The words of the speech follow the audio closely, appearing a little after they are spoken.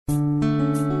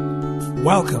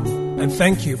Welcome, and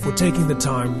thank you for taking the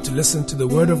time to listen to the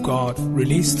Word of God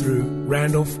released through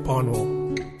Randolph Barnwell.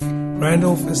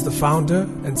 Randolph is the founder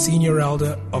and senior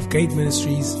elder of Gate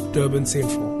Ministries, Durban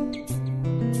Central.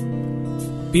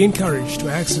 Be encouraged to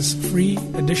access free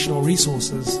additional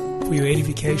resources for your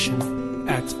edification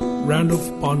at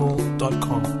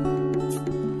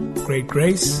randolphbarnwell.com. Great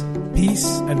grace, peace,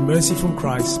 and mercy from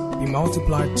Christ be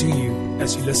multiplied to you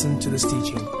as you listen to this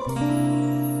teaching.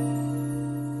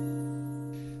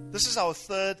 This is our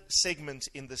third segment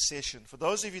in this session. For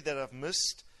those of you that have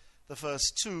missed the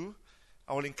first two,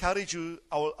 I will encourage you,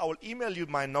 I will email you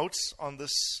my notes on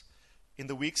this in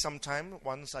the week sometime,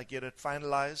 once I get it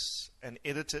finalized and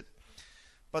edited.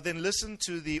 But then listen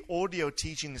to the audio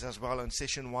teachings as well in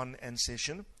session 1 and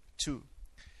session 2.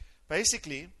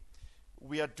 Basically,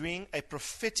 we are doing a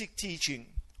prophetic teaching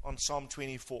on Psalm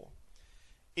 24.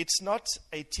 It's not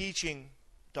a teaching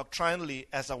doctrinally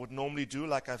as I would normally do,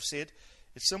 like I've said.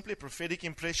 It's simply a prophetic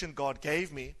impression God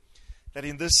gave me that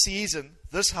in this season,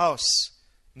 this house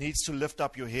needs to lift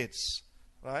up your heads.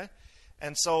 Right?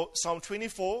 And so Psalm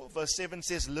 24 verse 7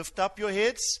 says, "Lift up your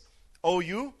heads, O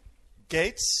you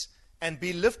gates, and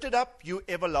be lifted up, you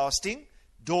everlasting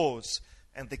doors,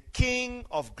 and the King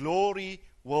of glory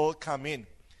will come in."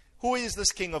 Who is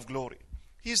this King of glory?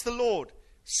 He is the Lord,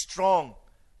 strong,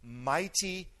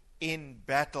 mighty in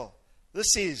battle.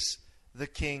 This is the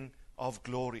King of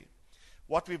glory.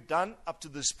 What we've done up to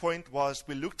this point was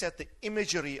we looked at the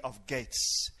imagery of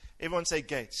gates. Everyone say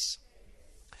gates.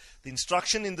 The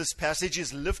instruction in this passage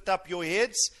is lift up your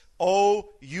heads, O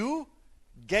you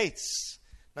gates.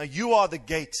 Now you are the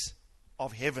gate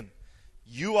of heaven.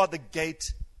 You are the gate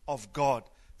of God.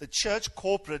 The church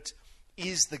corporate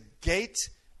is the gate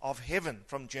of heaven.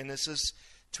 From Genesis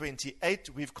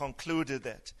 28, we've concluded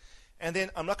that. And then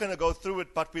I'm not going to go through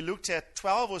it, but we looked at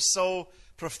 12 or so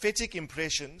prophetic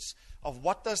impressions of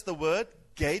what does the word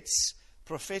gates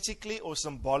prophetically or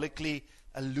symbolically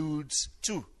alludes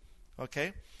to.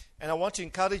 Okay? And I want to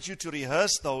encourage you to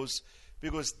rehearse those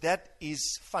because that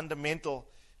is fundamental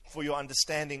for your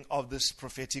understanding of this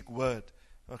prophetic word.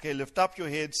 Okay? Lift up your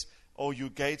heads, O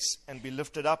you gates, and be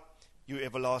lifted up, you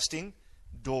everlasting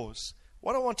doors.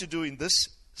 What I want to do in this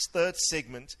third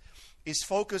segment is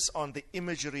focus on the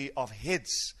imagery of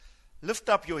heads. Lift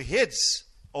up your heads,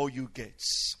 O you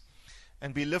gates,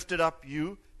 and be lifted up,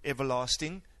 you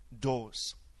everlasting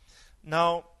doors.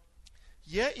 Now,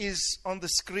 here is on the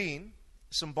screen,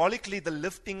 symbolically the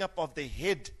lifting up of the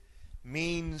head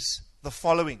means the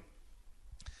following.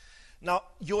 Now,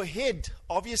 your head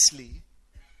obviously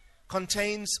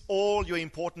contains all your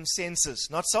important senses,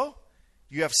 not so?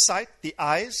 You have sight, the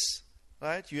eyes,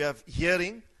 right? You have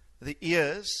hearing, the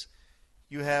ears.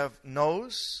 You have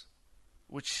nose,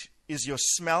 which is your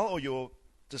smell or your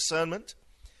discernment.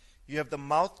 You have the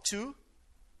mouth too,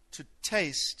 to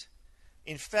taste.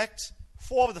 In fact,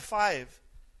 4 of the 5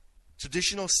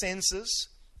 traditional senses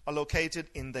are located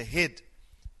in the head.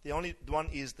 The only one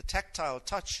is the tactile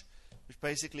touch, which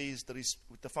basically is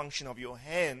the function of your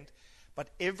hand.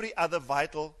 But every other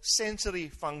vital sensory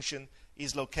function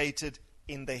is located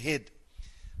in the head.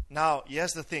 Now,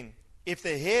 here's the thing. If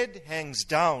the head hangs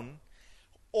down,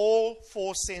 all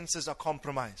 4 senses are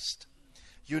compromised.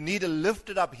 You need a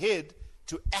lifted up head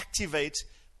to activate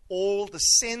all the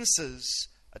senses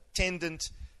attendant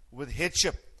with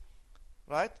headship.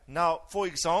 Right? Now, for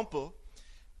example,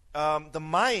 the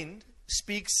mind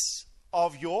speaks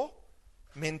of your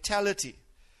mentality.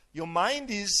 Your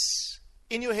mind is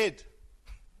in your head.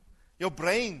 Your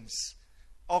brains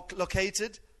are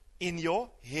located in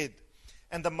your head.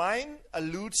 And the mind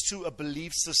alludes to a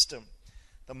belief system.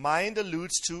 The mind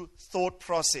alludes to thought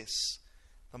process.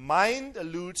 The mind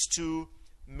alludes to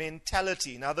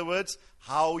mentality. In other words,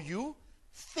 how you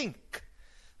think.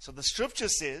 So the scripture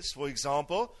says, for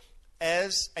example,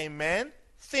 as a man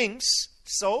thinks,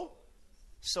 so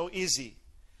is he.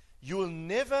 You will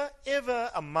never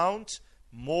ever amount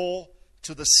more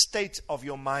to the state of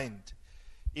your mind.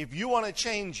 If you want to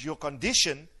change your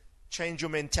condition, change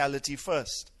your mentality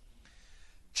first.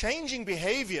 Changing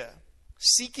behavior,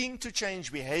 seeking to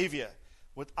change behavior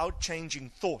without changing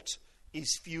thought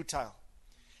is futile.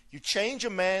 You change a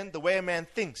man the way a man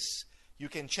thinks, you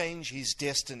can change his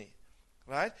destiny.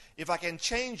 Right? If I can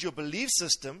change your belief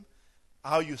system,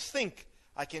 how you think,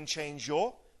 I can change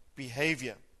your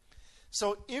behavior.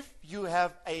 So if you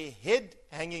have a head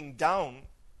hanging down,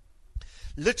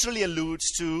 literally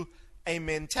alludes to a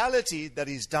mentality that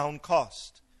is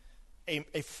downcast.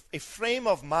 A frame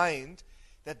of mind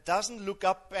that doesn't look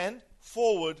up and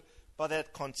forward, but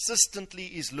that consistently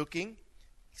is looking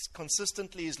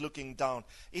down.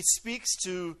 It speaks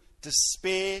to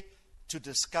despair, to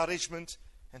discouragement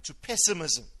and to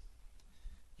pessimism.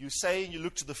 You say, you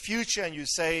look to the future and you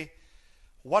say,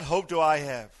 what hope do I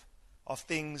have of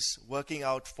things working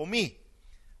out for me?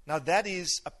 Now that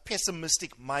is a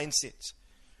pessimistic mindset.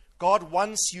 God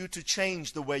wants you to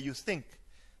change the way you think.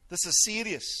 This is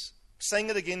serious. I'm saying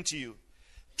it again to you.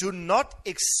 Do not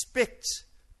expect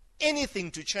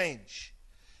anything to change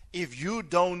if you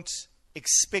don't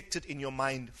expect it in your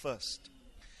mind first.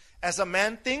 As a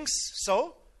man thinks,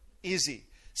 so is he.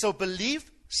 So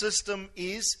belief system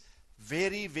is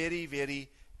very, very, very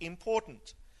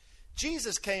important.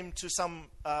 Jesus came to some,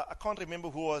 I can't remember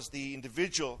who was the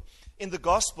individual in the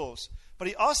Gospels, but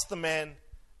he asked the man,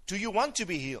 do you want to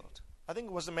be healed? I think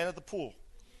it was the man at the pool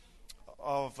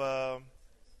of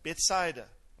Bethsaida,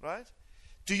 right?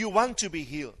 Do you want to be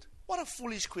healed? What a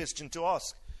foolish question to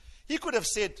ask. He could have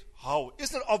said, how?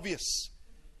 Isn't it obvious?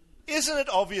 Isn't it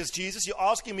obvious, Jesus? You're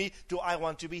asking me, do I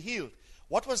want to be healed?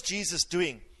 What was Jesus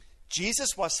doing?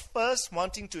 Jesus was first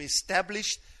wanting to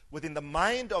establish within the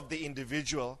mind of the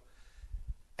individual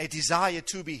a desire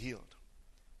to be healed.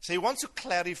 So he wants to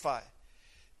clarify,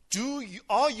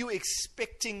 are you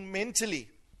expecting mentally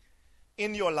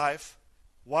in your life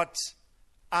what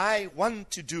I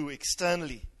want to do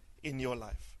externally in your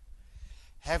life?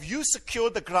 Have you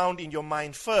secured the ground in your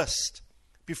mind first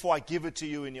before I give it to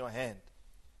you in your hand?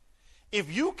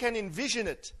 If you can envision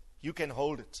it, you can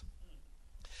hold it.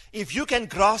 If you can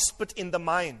grasp it in the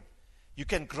mind, you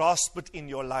can grasp it in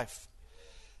your life.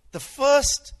 The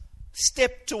first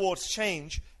step towards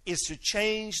change is to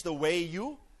change the way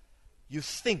you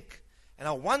think. And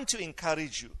I want to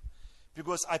encourage you,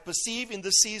 because I perceive in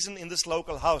this season, in this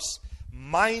local house,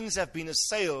 minds have been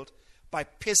assailed by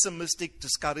pessimistic,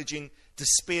 discouraging,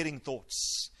 despairing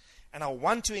thoughts. And I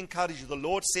want to encourage you. The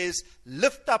Lord says,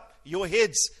 lift up your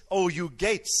heads, O you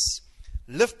gates.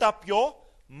 Lift up your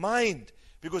mind,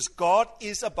 because God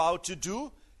is about to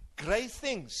do great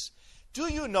things.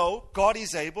 Do you know God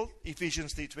is able,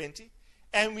 Ephesians 3:20,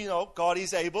 and we know God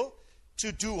is able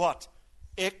to do what?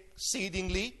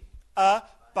 Exceedingly,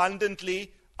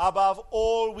 abundantly, above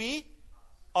all we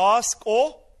ask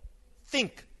or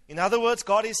think. In other words,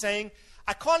 God is saying,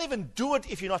 I can't even do it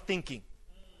if you're not thinking.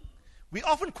 We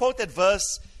often quote that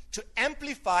verse to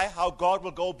amplify how God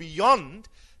will go beyond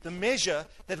the measure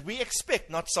that we expect,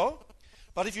 not so?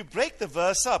 But if you break the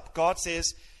verse up, God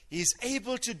says, He's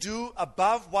able to do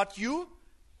above what you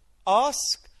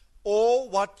ask or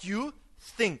what you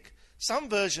think. Some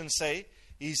versions say,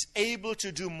 He's able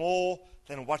to do more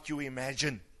than what you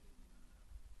imagine.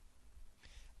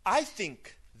 I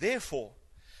think, therefore,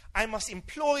 I must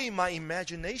employ my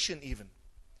imagination even.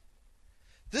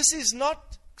 This is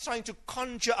not trying to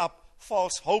conjure up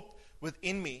false hope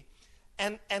within me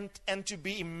and to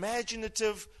be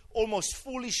imaginative, almost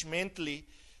foolish mentally,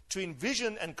 to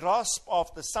envision and grasp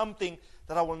after something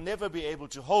that I will never be able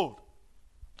to hold.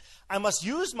 I must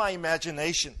use my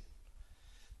imagination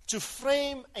to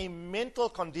frame a mental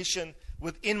condition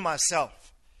within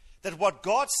myself that what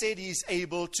God said He is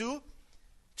able to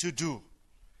do.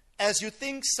 As you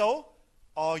think, so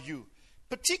are you.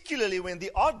 Particularly when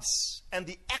the odds and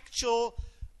the actual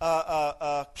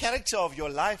character of your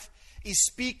life is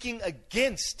speaking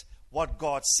against what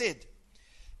God said.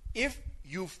 If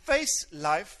you face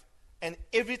life and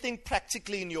everything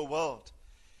practically in your world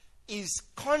is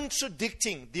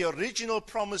contradicting the original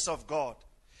promise of God,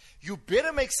 you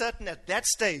better make certain at that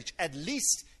stage, at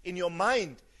least in your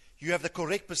mind, you have the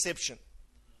correct perception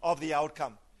of the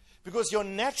outcome. Because your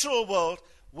natural world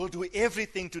will do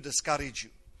everything to discourage you.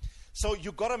 So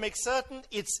you've got to make certain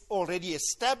it's already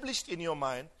established in your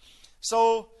mind.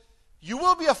 So you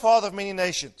will be a father of many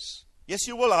nations. Yes,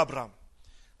 you will, Abraham.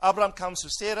 Abraham comes to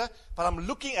Sarah, but I'm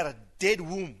looking at a dead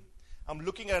womb. I'm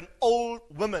looking at an old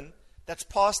woman that's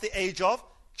past the age of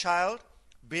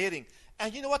childbearing.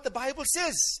 And you know what the Bible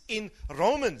says in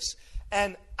Romans?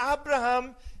 And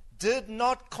Abraham did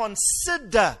not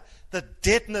consider the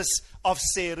deadness of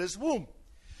Sarah's womb.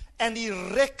 And he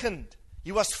reckoned,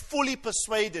 he was fully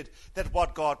persuaded that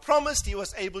what God promised, he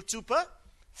was able to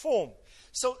perform.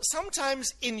 So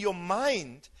sometimes in your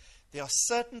mind, there are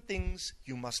certain things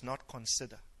you must not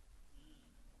consider.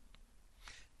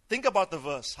 Think about the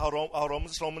verse, how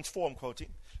Romans 4 I'm quoting.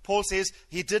 Paul says,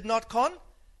 he did not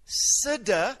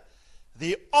consider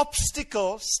the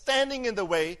obstacle standing in the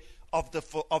way of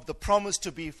the promise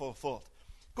to be fulfilled.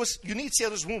 Because you need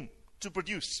Sarah's womb to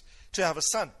produce, to have a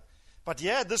son. But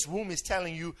yeah, this womb is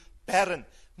telling you, barren.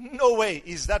 No way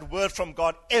is that word from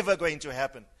God ever going to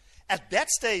happen. At that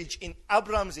stage in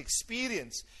Abraham's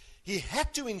experience, he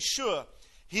had to ensure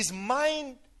his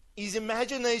mind, his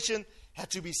imagination had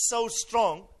to be so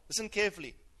strong, listen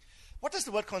carefully, What does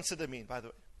the word consider mean, by the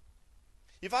way?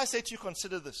 If I say to you,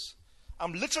 consider this,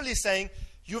 I'm literally saying,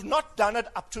 you've not done it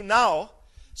up to now,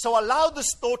 so allow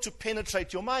this thought to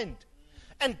penetrate your mind.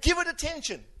 And give it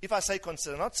attention, if I say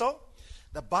consider. Not so?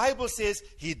 The Bible says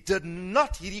he did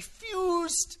not, he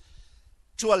refused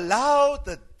to allow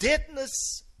the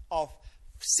deadness of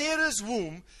Sarah's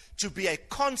womb to be a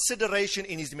consideration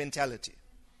in his mentality.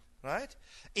 Right?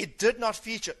 It did not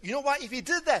feature. You know why? If he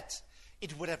did that,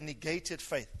 it would have negated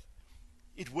faith.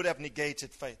 It would have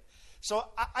negated faith. So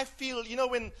I feel,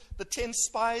 when the 10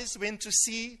 spies went to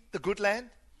see the good land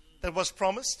that was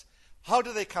promised, how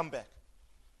do they come back?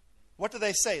 What do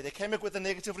they say? They came back with a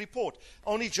negative report.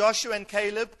 Only Joshua and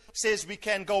Caleb says we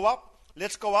can go up.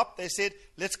 Let's go up. They said,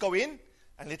 let's go in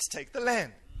and let's take the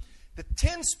land. The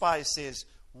 10 spies says,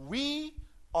 we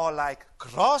are like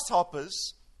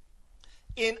grasshoppers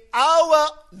in our,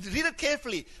 read it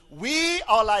carefully, we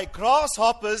are like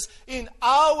grasshoppers in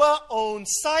our own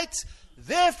sight,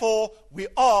 therefore we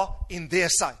are in their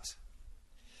sight.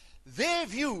 Their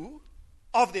view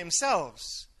of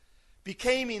themselves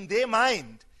became in their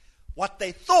mind what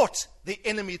they thought the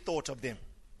enemy thought of them.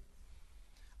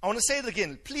 I want to say it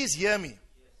again. Please hear me.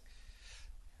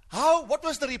 What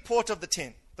was the report of the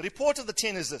 10? The report of the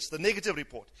 10 is this, the negative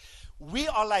report. We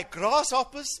are like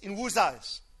grasshoppers in whose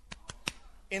eyes?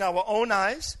 In our own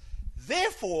eyes.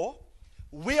 Therefore,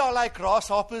 we are like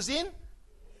grasshoppers in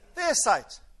their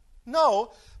sight.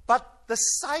 No, but the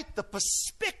sight, the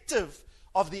perspective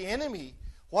of the enemy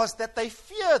was that they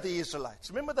fear the Israelites.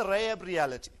 Remember the Rahab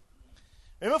reality.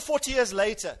 Remember 40 years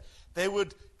later, they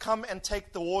would come and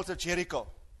take the walls of Jericho.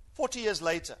 40 years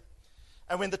later.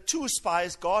 And when the 2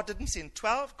 spies, God didn't send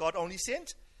 12, God only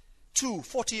sent 2,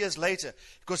 40 years later.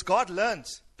 Because God learned,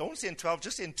 don't send 12,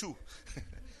 just send 2.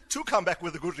 2 come back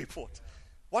with a good report.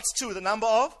 What's 2? The number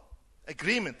of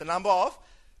agreement, the number of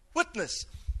witness.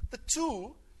 The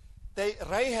 2,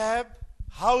 Rahab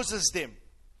houses them.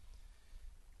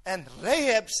 And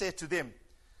Rahab said to them,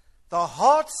 the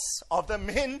hearts of the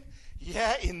men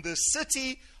here in the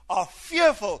city are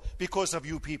fearful because of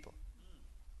you people.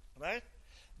 Right?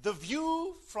 The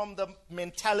view from the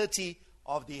mentality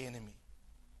of the enemy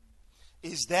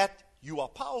is that you are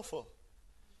powerful.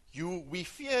 We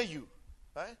fear you.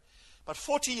 Right? But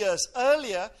 40 years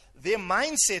earlier, their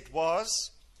mindset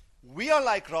was, we are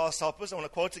like grasshoppers. I want to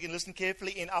quote again, listen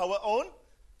carefully, in our own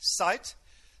sight.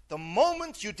 The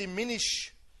moment you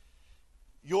diminish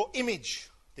your image,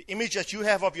 the image that you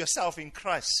have of yourself in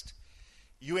Christ,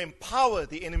 you empower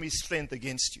the enemy's strength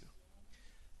against you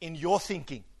in your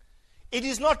thinking. It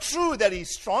is not true that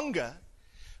he's stronger,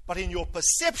 but in your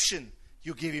perception,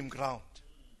 you give him ground.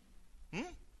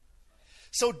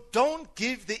 So don't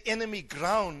give the enemy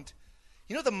ground.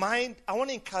 The mind, I want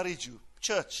to encourage you,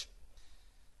 church.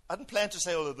 I didn't plan to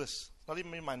say all of this. It's not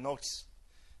even in my notes.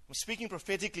 I'm speaking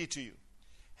prophetically to you.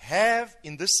 Have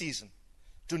in this season,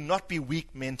 do not be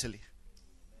weak mentally.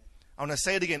 I want to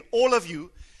say it again. All of you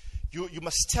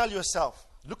must tell yourself,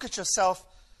 look at yourself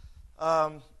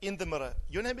in the mirror.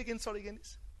 Your name again, sorry again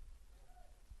is?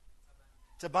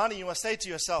 Tabani, you must say to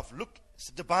yourself, look,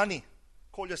 Tabani,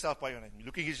 call yourself by your name. You're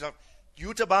looking at yourself,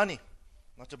 you Tabani.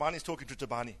 Now Tabani is talking to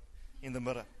Tabani in the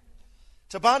mirror.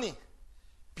 Tabani,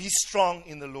 be strong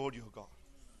in the Lord your God.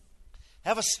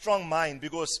 Have a strong mind,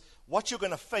 because what you're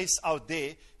going to face out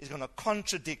there is going to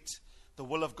contradict the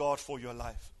will of God for your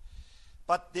life.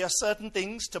 But there are certain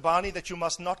things, Tabani, that you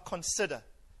must not consider.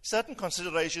 Certain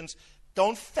considerations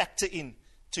don't factor in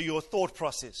to your thought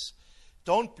process.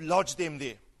 Don't lodge them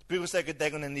there, because they're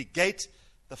going to negate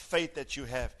the faith that you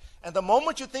have. And the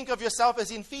moment you think of yourself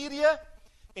as inferior,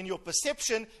 in your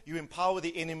perception, you empower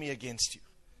the enemy against you.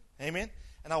 Amen?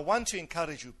 And I want to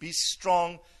encourage you, be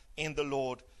strong in the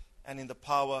Lord and in the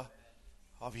power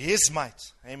of His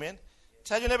might. Amen?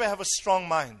 Tell your neighbor, have a strong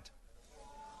mind.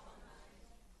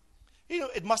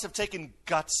 It must have taken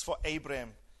guts for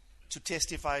Abraham to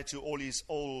testify to all his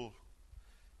old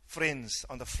friends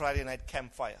on the Friday night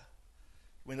campfire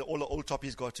when all the old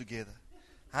toppies got together.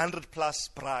 100 plus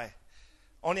braai.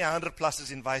 Only 100 plus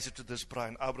is invited to this braai,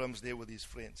 and Abraham's there with his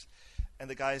friends. And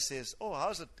the guy says, oh,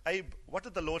 how's it? Abe, what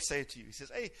did the Lord say to you? He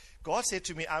says, hey, God said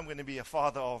to me, I'm going to be a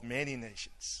father of many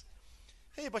nations.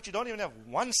 Hey, but you don't even have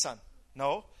one son.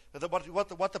 No.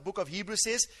 What the book of Hebrews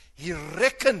says, he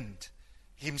reckoned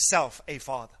himself a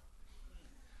father.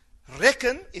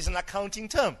 Reckon is an accounting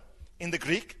term in the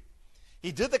Greek.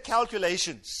 He did the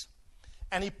calculations,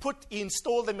 and he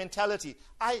installed the mentality.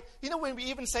 When we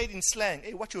even say it in slang,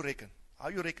 hey, what you reckon? How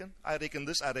you reckon? I reckon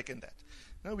this, I reckon that.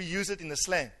 No, we use it in the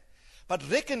slang. But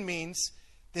reckon means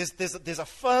there's a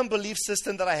firm belief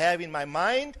system that I have in my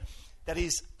mind that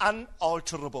is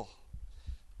unalterable.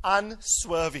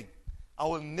 unswerving. I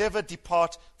will never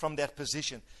depart from that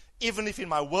position. Even if in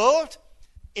my world,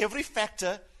 every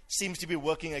factor seems to be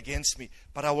working against me,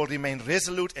 but I will remain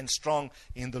resolute and strong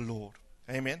in the Lord.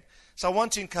 Amen. So I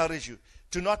want to encourage you,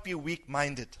 do not be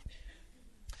weak-minded.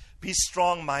 Be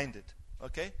strong-minded.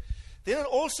 Okay? Then it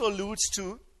also alludes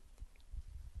to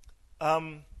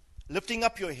lifting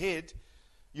up your head.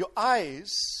 Your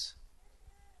eyes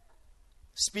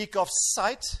speak of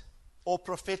sight or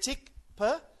prophetic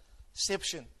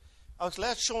perception. I was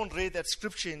glad Sean read that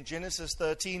scripture in Genesis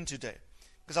 13 today,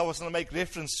 because I was going to make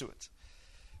reference to it.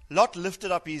 Lot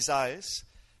lifted up his eyes,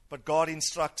 but God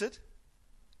instructed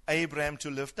Abraham to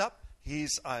lift up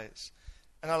his eyes.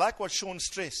 And I like what Sean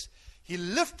stressed. He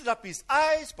lifted up his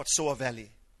eyes, but saw a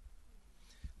valley.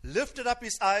 Lifted up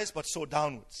his eyes, but saw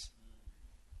downwards.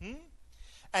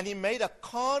 And he made a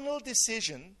carnal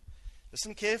decision,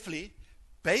 listen carefully,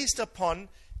 based upon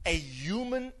a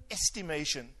human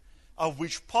estimation of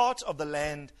which part of the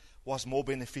land was more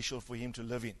beneficial for him to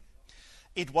live in.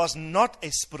 It was not a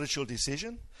spiritual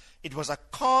decision. It was a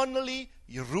carnally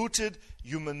rooted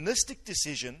humanistic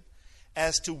decision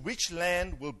as to which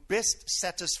land will best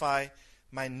satisfy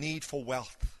my need for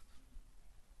wealth.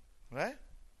 Right?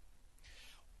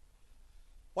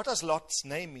 What does Lot's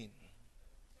name mean?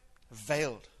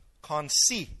 Veiled. Can't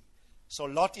see. So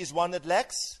Lot is one that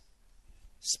lacks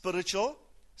spiritual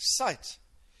sight.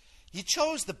 He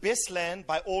chose the best land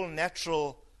by all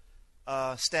natural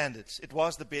standards. It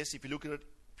was the best if you look at it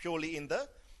purely in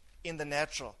the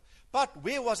natural. But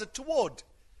where was it toward?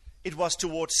 It was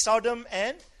towards Sodom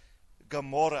and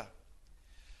Gomorrah.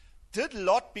 Did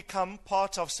Lot become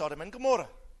part of Sodom and Gomorrah?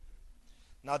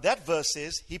 Now that verse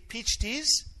says he pitched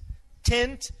his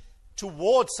tent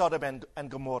towards Sodom and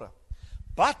Gomorrah.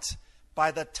 But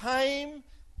by the time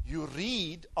you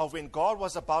read of when God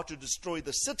was about to destroy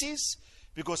the cities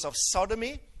because of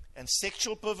sodomy and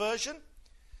sexual perversion,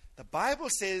 the Bible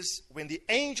says when the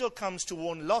angel comes to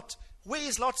warn Lot, where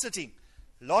is Lot sitting?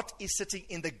 Lot is sitting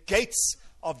in the gates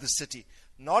of the city.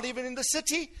 Not even in the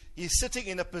city, he's sitting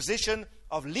in a position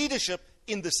of leadership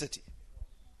in the city.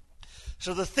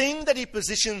 So the thing that he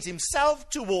positions himself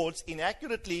towards,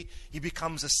 inaccurately, he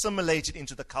becomes assimilated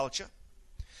into the culture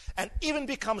and even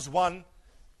becomes one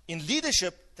in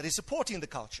leadership that is supporting the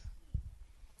culture.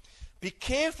 Be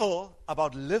careful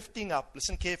about lifting up,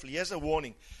 listen carefully, here's a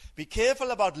warning. Be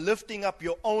careful about lifting up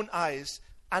your own eyes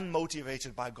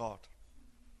unmotivated by God.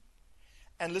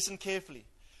 And listen carefully.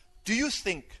 Do you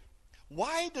think,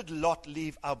 why did Lot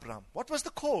leave Abram? What was the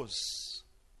cause?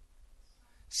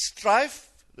 Strife.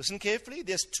 Listen carefully.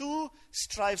 There's two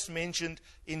strifes mentioned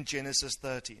in Genesis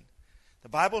 13. The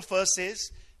Bible first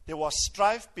says there was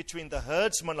strife between the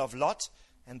herdsmen of Lot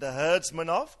and the herdsmen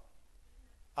of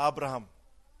Abraham.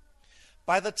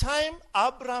 By the time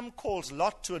Abraham calls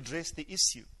Lot to address the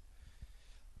issue,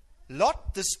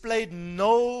 Lot displayed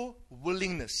no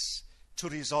willingness to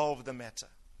resolve the matter.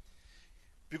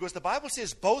 Because the Bible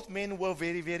says both men were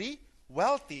very, very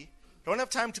wealthy. Don't have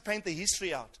time to paint the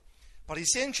history out. But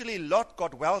essentially, Lot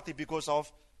got wealthy because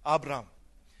of Abraham.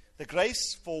 The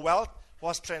grace for wealth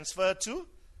was transferred to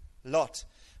Lot.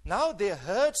 Now their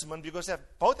herdsmen, because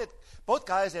both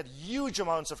guys had huge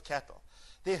amounts of cattle,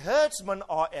 their herdsmen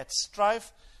are at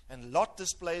strife, and Lot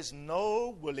displays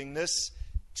no willingness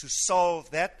to solve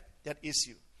that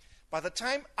issue. By the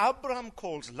time Abraham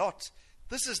calls Lot,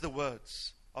 this is the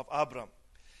words of Abraham.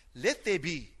 Let there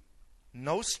be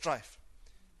no strife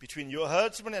between your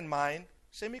herdsmen and mine,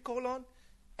 semicolon,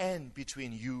 and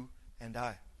between you and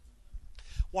I.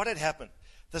 What had happened?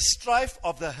 The strife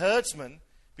of the herdsmen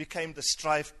became the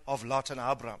strife of Lot and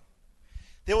Abraham.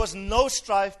 There was no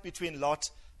strife between Lot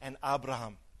and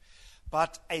Abraham,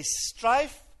 but a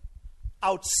strife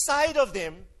outside of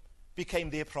them became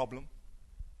their problem.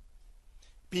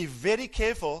 Be very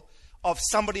careful of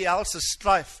somebody else's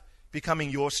strife becoming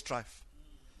your strife.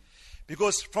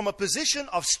 Because from a position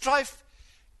of strife,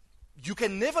 you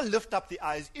can never lift up the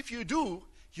eyes. If you do,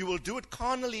 you will do it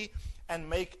carnally and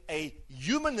make a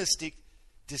humanistic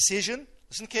decision,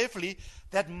 listen carefully,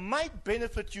 that might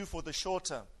benefit you for the short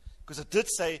term. Because it did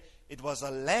say it was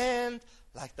a land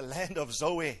like the land of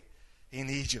Zoe in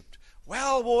Egypt.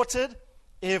 Well watered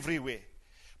everywhere.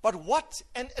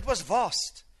 And it was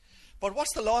vast. But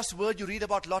what's the last word you read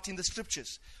about Lot in the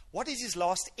scriptures? What is his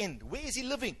last end? Where is he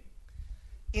living?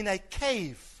 In a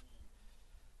cave.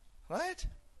 Right?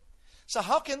 So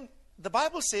how can, the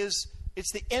Bible says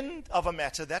it's the end of a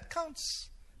matter that counts.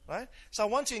 Right? So I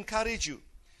want to encourage you.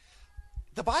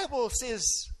 The Bible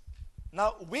says,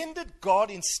 now when did God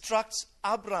instruct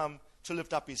Abraham to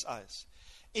lift up his eyes?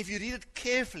 If you read it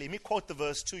carefully, let me quote the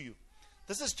verse to you.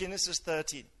 This is Genesis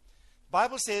 13.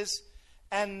 Bible says,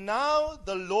 and now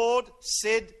the Lord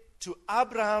said to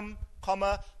Abraham,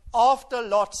 after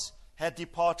Lot had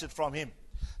departed from him,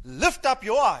 lift up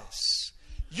your eyes.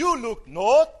 You look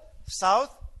north,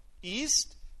 south,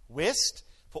 east, west.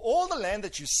 For all the land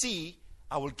that you see,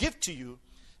 I will give to you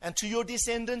and to your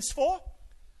descendants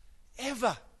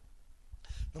forever.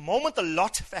 The moment the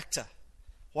Lot factor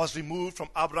was removed from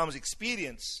Abraham's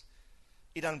experience,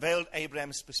 it unveiled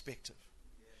Abraham's perspective.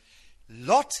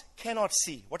 Lot cannot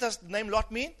see. What does the name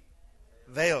Lot mean?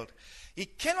 Veiled. He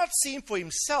cannot see him for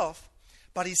himself,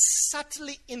 but he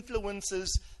subtly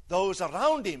influences those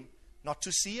around him not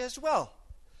to see as well.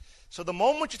 So the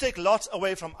moment you take Lot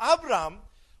away from Abraham,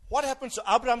 what happens to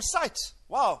Abraham's sight?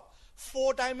 Wow,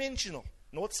 4-dimensional.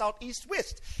 North, south, east,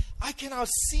 west. I can now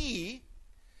see.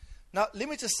 Now, let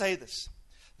me just say this.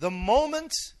 The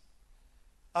moment,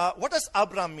 what does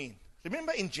Abraham mean?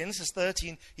 Remember in Genesis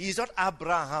 13, he is not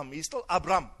Abraham. He's still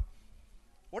Abram.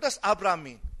 What does Abraham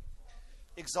mean?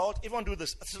 Exalt. Everyone do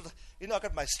this. You know, I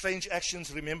got my strange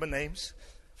actions, remember names.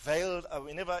 Veiled.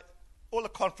 Whenever, all the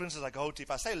conferences I go to,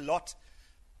 if I say Lot,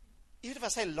 even if I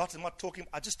say Lot, I'm not talking,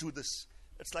 I just do this.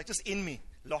 It's like just in me,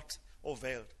 Lot or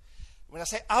veiled. When I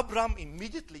say Abram,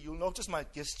 immediately you'll notice my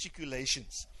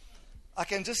gesticulations. I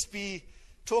can just be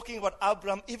talking about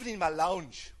Abram, even in my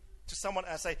lounge, to someone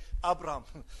and I say, Abram.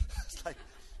 It's like,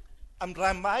 I'm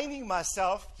reminding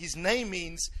myself, his name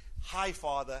means high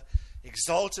father,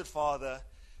 exalted father.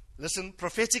 Listen,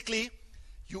 prophetically,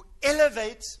 you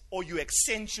elevate or you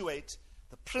accentuate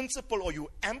the principle or you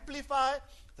amplify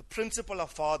the principle of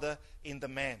father in the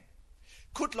man.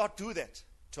 Could Lot do that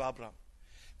to Abram?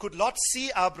 Could Lot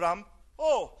see Abram?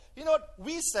 Oh, you know what?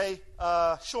 We say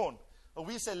Sean, or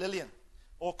we say Lillian,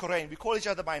 or Coraine. We call each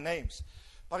other by names.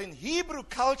 But in Hebrew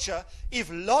culture, if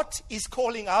Lot is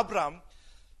calling Abram,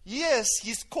 yes,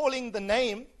 he's calling the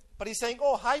name, but he's saying,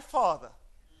 oh, hi, Father.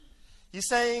 He's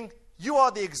saying, you are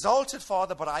the exalted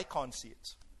Father, but I can't see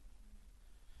it.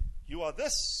 You are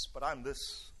this, but I'm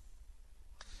this.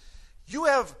 You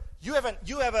have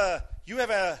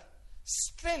a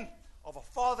strength of a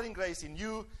fathering grace in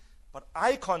you, but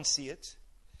I can't see it.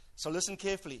 So listen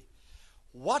carefully.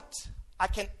 What I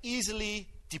can easily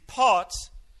depart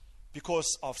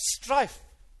because of strife.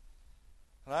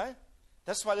 Right?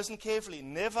 That's why listen carefully.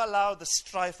 Never allow the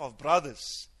strife of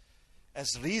brothers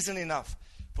as reason enough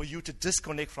for you to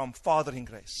disconnect from fathering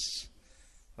grace.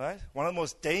 Right? One of the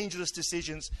most dangerous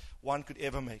decisions one could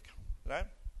ever make. Right?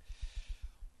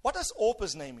 What does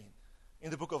Orpah's name mean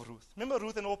in the book of Ruth? Remember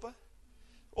Ruth and Orpah?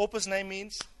 Orpah's name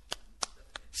means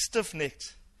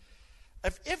stiff-necked.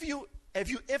 Have you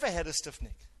ever had a stiff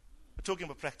neck? We're talking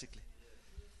about practically.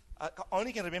 I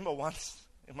only can remember once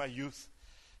in my youth.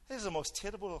 This is the most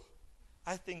terrible,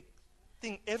 I think,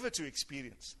 thing ever to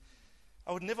experience.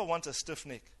 I would never want a stiff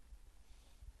neck.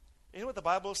 You know what the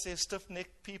Bible says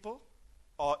stiff-necked people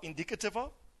are indicative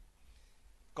of?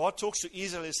 God talks to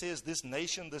Israel. He says this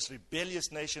nation, this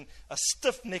rebellious nation, a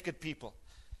stiff-necked people.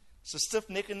 So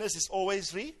stiff-neckedness is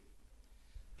always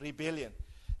rebellion.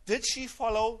 Did she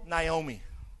follow Naomi?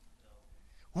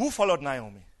 No. Who followed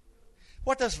Naomi?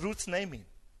 What does Ruth's name mean?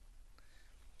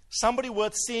 Somebody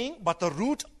worth seeing, but the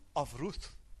root of Ruth,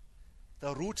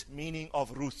 the root meaning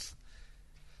of Ruth,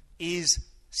 is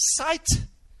sight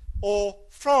or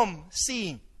from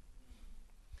seeing.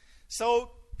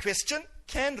 So, question,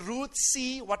 can Ruth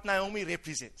see what Naomi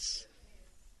represents?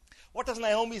 What does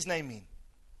Naomi's name mean?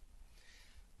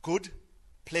 Good,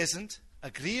 pleasant,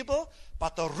 agreeable,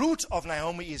 but the root of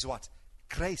Naomi is what?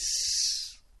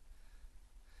 Grace.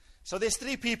 So there's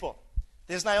three people.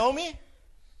 There's Naomi,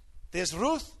 there's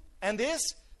Ruth, and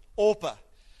there's Orpah.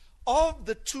 Of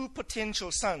the two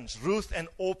potential sons, Ruth and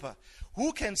Orpah,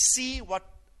 who can see what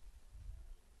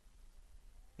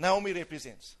Naomi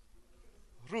represents?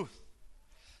 Ruth.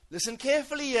 Listen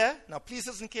carefully here. Now please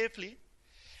listen carefully.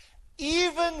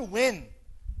 Even when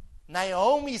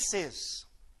Naomi says,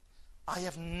 I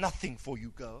have nothing for you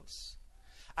girls.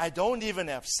 I don't even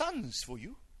have sons for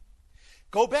you.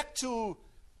 Go back to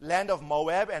land of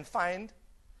Moab and find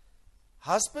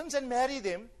husbands and marry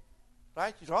them.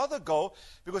 Right? You'd rather go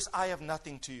because I have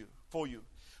nothing for you.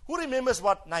 Who remembers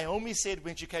what Naomi said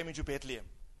when she came into Bethlehem?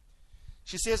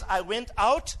 She says, I went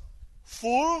out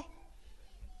full.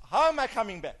 How am I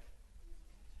coming back?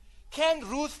 Can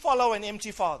Ruth follow an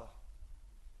empty father?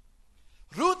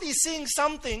 Ruth is seeing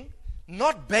something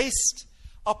not based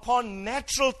upon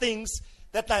natural things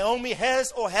that Naomi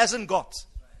has or hasn't got.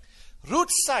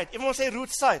 Ruth's sight, everyone say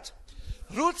Ruth's sight.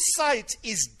 Ruth's sight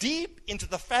is deep into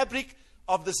the fabric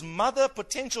of this mother,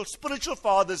 potential spiritual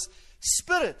father's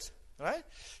spirit. Right?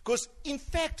 Because in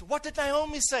fact, what did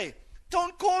Naomi say?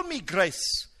 Don't call me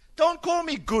Grace. Don't call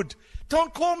me good.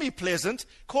 Don't call me pleasant.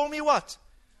 Call me what?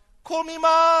 Call me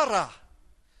Mara.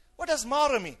 What does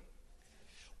Mara mean?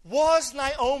 Was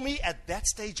Naomi at that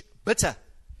stage bitter?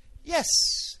 Yes.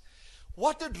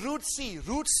 What did Ruth see?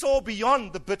 Ruth saw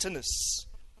beyond the bitterness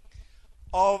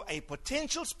of a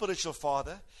potential spiritual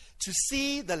father to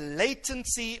see the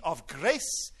latency of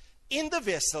grace in the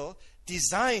vessel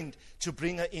designed to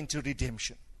bring her into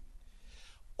redemption.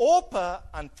 Orpah,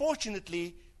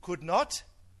 unfortunately, could not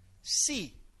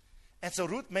see. And so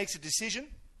Ruth makes a decision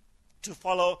to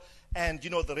follow, and you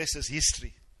know the rest is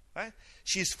history. Right?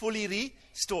 She's fully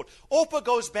restored. Orpah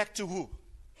goes back to who?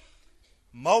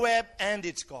 Moab and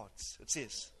its gods, it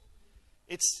says.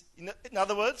 It's, in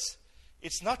other words,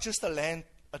 it's not just a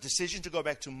decision to go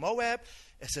back to Moab,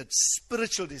 it's a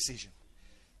spiritual decision.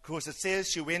 Because it says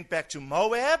she went back to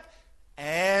Moab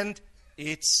and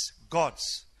its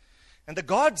gods. And the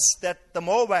gods that the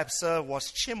Moab served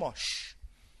was Chemosh,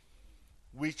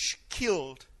 which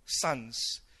killed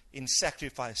sons in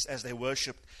sacrifice as they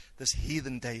worshipped this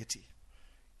heathen deity.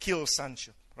 Kill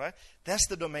sonship, right? That's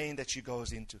the domain that she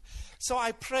goes into. So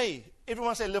I pray,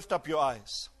 everyone say, lift up your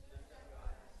eyes.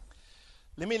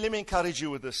 Let me encourage you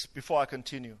with this before I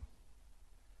continue.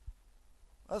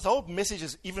 This whole message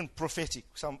is even prophetic,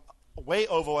 so I'm way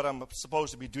over what I'm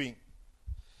supposed to be doing.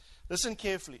 Listen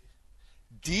carefully.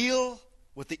 Deal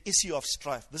with the issue of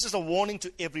strife. This is a warning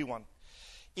to everyone.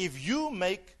 If you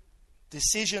make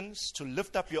decisions to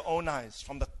lift up your own eyes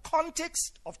from the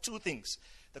context of two things.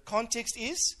 The context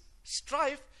is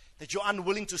strife that you're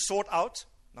unwilling to sort out,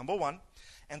 number one.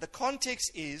 And the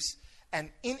context is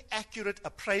an inaccurate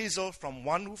appraisal from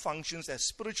one who functions as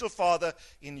spiritual father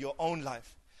in your own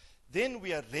life. Then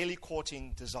we are really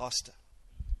courting disaster.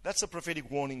 That's a prophetic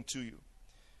warning to you.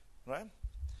 Right?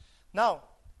 Now,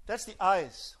 that's the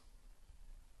eyes.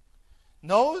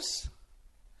 Nose.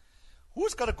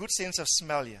 Who's got a good sense of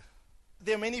smell here?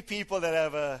 There are many people that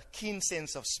have a keen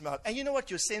sense of smell. And you know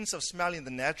what? Your sense of smell in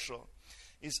the natural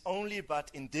is only but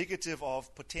indicative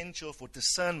of potential for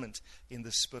discernment in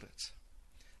the spirit.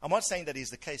 I'm not saying that is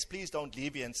the case. Please don't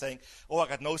leave here and saying, oh, I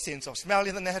got no sense of smell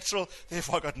in the natural,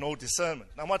 therefore I got no discernment.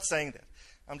 I'm not saying that.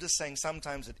 I'm just saying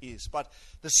sometimes it is. But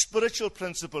the spiritual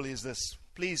principle is this.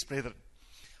 Please, brethren,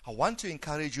 I want to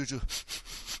encourage you to,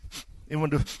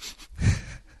 everyone do.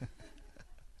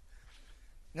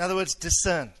 In other words,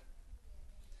 discern.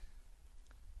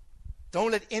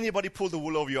 Don't let anybody pull the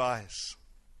wool over your eyes.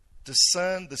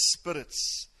 Discern the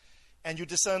spirits. And you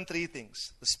discern three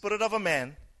things. The spirit of a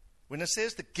man, when it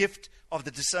says the gift of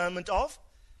the discernment of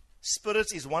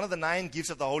spirits is one of the 9 gifts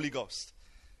of the Holy Ghost.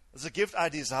 It's a gift I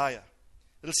desire.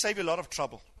 It'll save you a lot of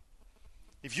trouble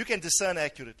if you can discern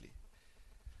accurately.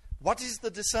 What is the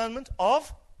discernment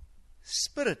of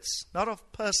spirits, not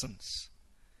of persons?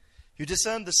 You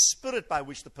discern the spirit by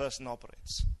which the person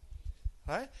operates.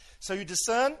 Right? So you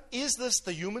discern, is this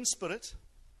the human spirit?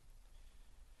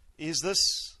 Is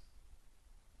this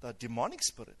the demonic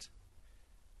spirit?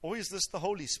 Or is this the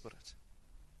Holy Spirit?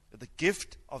 The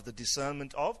gift of the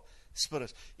discernment of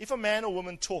spirits. If a man or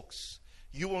woman talks,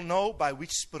 you will know by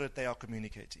which spirit they are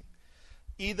communicating.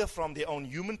 Either from their own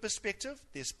human perspective,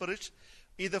 their spirit,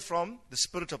 either from the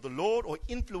Spirit of the Lord, or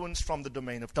influence from the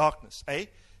domain of darkness, a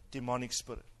demonic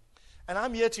spirit. And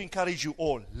I'm here to encourage you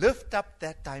all. Lift up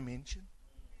that dimension.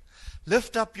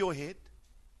 Lift up your head.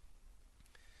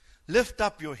 Lift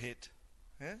up your head.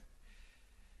 Yeah?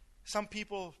 Some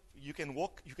people, you can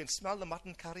walk, you can smell the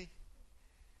mutton curry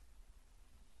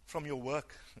from your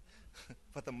work,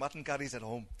 but the mutton curry is at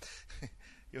home.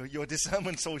 Your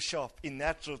discernment so sharp in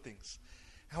natural things.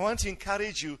 I want to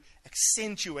encourage you,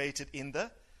 accentuate it in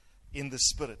the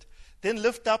spirit. Then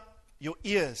lift up your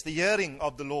ears, the hearing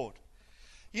of the Lord.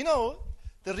 You know,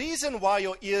 the reason why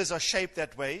your ears are shaped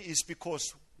that way is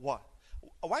because what?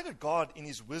 Why did God, in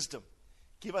His wisdom,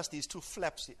 give us these 2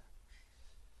 flaps here?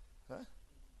 Huh?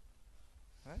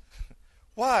 Right?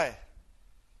 Why?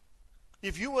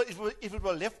 If it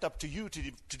were left up to you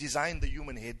to design the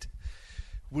human head,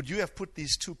 would you have put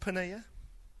these 2 pinna here?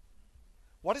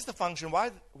 What is the function? Why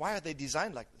are they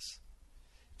designed like this?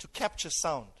 To capture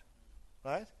sound,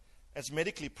 right? It's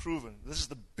medically proven. This is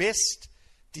the best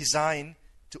design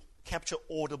to capture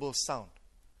audible sound.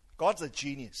 God's a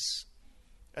genius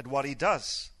at what He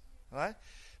does, right?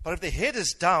 But if the head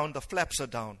is down, the flaps are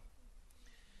down.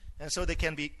 And so there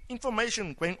can be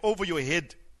information going over your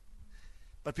head.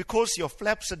 But because your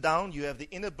flaps are down, you have the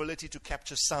inability to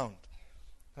capture sound.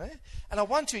 Right? And I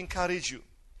want to encourage you.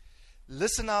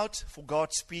 Listen out for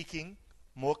God speaking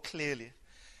more clearly.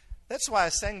 That's why I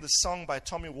sang the song by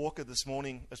Tommy Walker this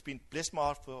morning. It's been blessed my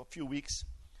heart for a few weeks.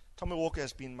 Tommy Walker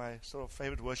has been my sort of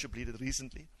favorite worship leader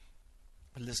recently.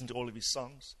 I listen to all of his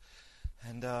songs.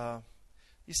 And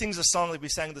he sings a song that we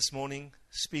sang this morning,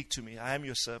 Speak to Me. I am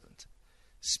your servant.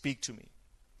 Speak to me.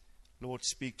 Lord,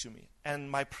 speak to me. And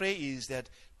my prayer is that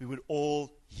we would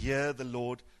all hear the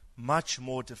Lord much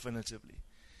more definitively.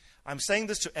 I'm saying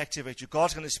this to activate you.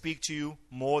 God's going to speak to you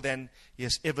more than he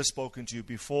has ever spoken to you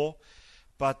before.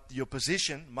 But your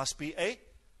position must be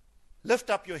lift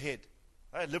up your head.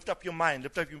 Right? Lift up your mind.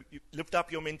 Lift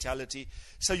up your mentality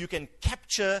so you can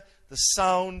capture the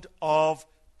sound of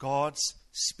God's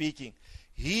speaking.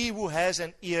 He who has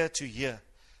an ear to hear,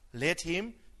 let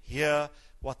him hear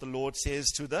what the Lord says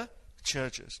to the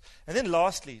churches. And then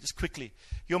lastly, just quickly,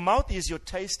 your mouth is your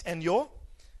taste and your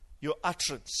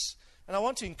utterance. And I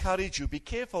want to encourage you, be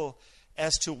careful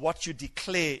as to what you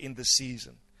declare in the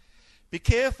season. Be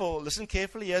careful, listen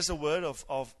carefully. Here's a word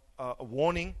of a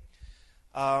warning.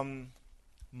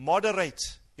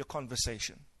 Moderate your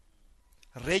conversation.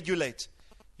 Regulate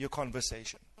your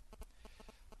conversation.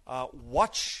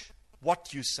 Watch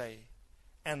what you say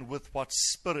and with what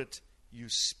spirit you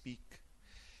speak.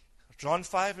 John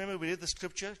 5, remember we read the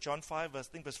scripture? John 5, I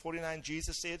think verse 49,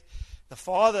 Jesus said, the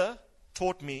Father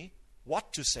taught me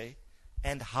what to say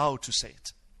and how to say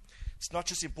it. It's not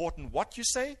just important what you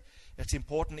say, it's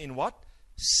important in what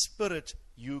spirit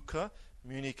you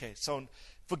communicate. So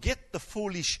forget the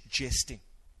foolish jesting.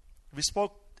 We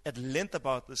spoke at length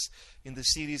about this in the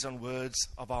series on words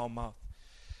of our mouth.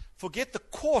 Forget the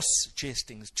coarse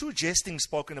jesting. There's two jesting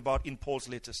spoken about in Paul's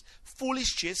letters.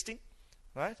 Foolish jesting,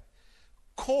 right?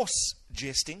 Coarse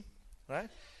jesting, right?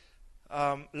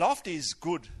 Laughter is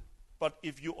good, but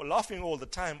if you are laughing all the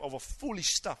time over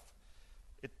foolish stuff,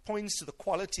 it points to the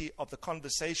quality of the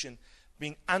conversation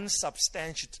being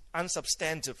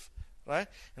unsubstantive, right?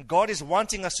 And God is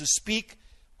wanting us to speak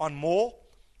on more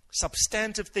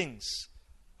substantive things,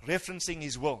 referencing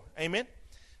His will. Amen?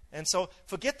 And so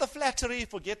forget the flattery,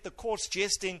 forget the coarse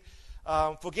jesting,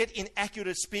 forget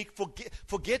inaccurate speak,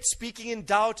 forget speaking in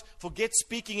doubt, forget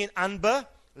speaking in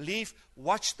unbelief.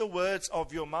 Watch the words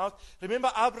of your mouth.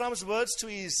 Remember Abraham's words to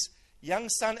his young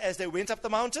son as they went up the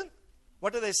mountain?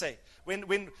 What did they say?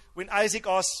 When Isaac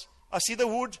asked, I see the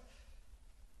wood,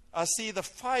 I see the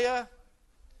fire,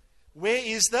 where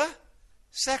is the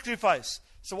sacrifice?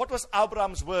 So what was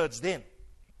Abraham's words then?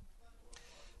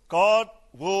 God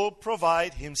will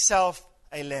provide Himself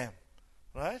a lamb.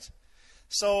 Right?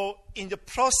 So in the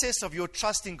process of your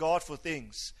trusting God for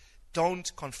things,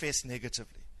 don't confess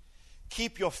negatively.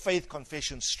 Keep your faith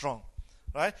confession strong.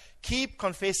 Right? Keep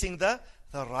confessing the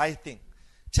right thing.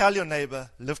 Tell your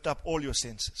neighbor, lift up all your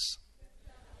senses.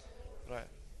 Right.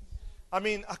 I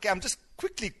mean, okay, I'm just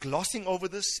quickly glossing over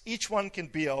this. Each one can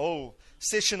be a whole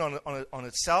session on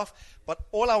itself. But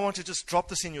all I want to just drop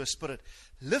this in your spirit.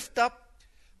 Lift up,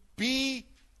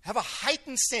 have a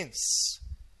heightened sense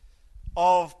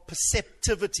of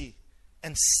perceptivity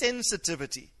and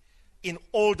sensitivity in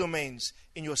all domains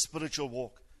in your spiritual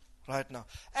walk right now.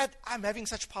 And I'm having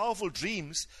such powerful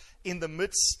dreams in the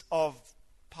midst of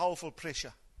powerful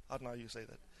pressure. I don't know how you say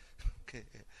that. Okay.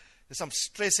 There's some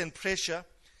stress and pressure.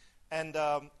 And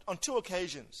on two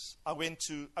occasions, I went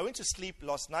to sleep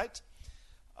last night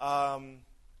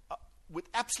with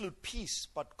absolute peace,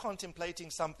 but contemplating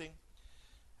something.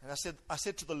 And I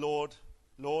said to the Lord,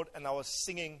 and I was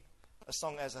singing a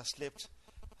song as I slept.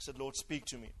 I said, Lord, speak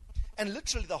to me. And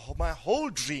literally my whole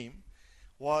dream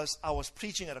was I was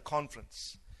preaching at a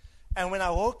conference. And when I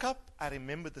woke up, I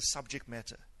remembered the subject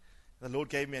matter. The Lord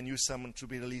gave me a new sermon to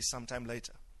be released sometime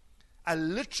later. I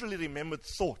literally remembered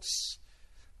thoughts.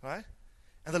 Right?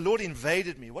 And the Lord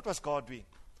invaded me. What was God doing?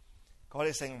 God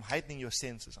is saying, I'm heightening your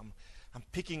senses. I'm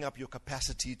picking up your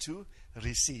capacity to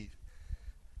receive.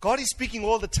 God is speaking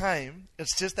all the time.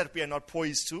 It's just that we are not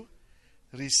poised to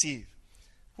receive.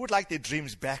 Who would like their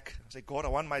dreams back? I say, God, I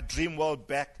want my dream world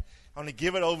back. I want to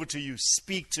give it over to you.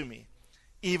 Speak to me.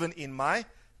 Even in my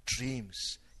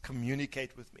dreams.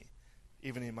 Communicate with me.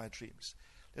 Even in my dreams.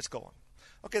 Let's go on.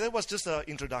 Okay, that was just an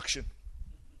introduction.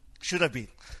 Should have been.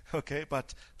 Okay,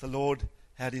 but the Lord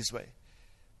had His way.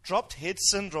 Dropped head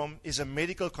syndrome is a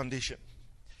medical condition.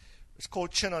 It's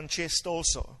called chin on chest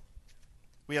also.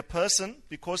 Where a person,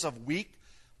 because of weak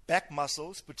back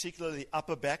muscles, particularly the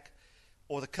upper back,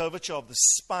 or the curvature of the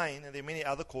spine, and there are many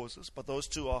other causes, but those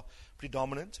two are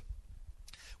predominant,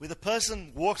 where the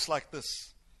person walks like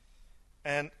this,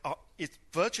 and it's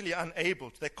virtually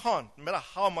unable, they can't, no matter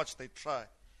how much they try,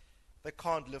 they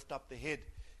can't lift up the head,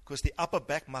 because the upper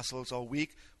back muscles are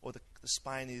weak, or the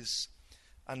spine is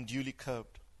unduly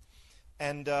curved.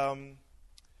 And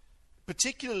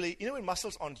particularly, when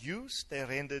muscles aren't used, they're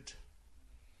rendered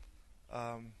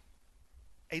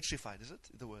atrophied, is it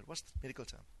the word? What's the medical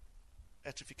term?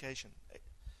 Atrophication.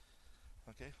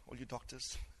 Okay, all you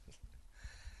doctors.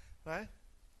 Right?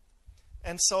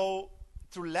 And so,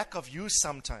 through lack of use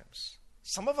sometimes,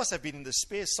 some of us have been in the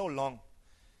space so long.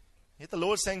 Yet the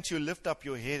Lord saying to you, lift up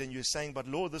your head, and you're saying, but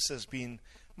Lord, this has been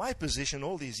my position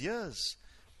all these years.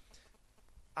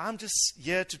 I'm just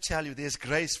here to tell you there's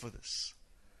grace for this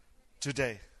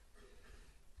today.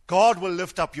 God will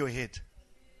lift up your head.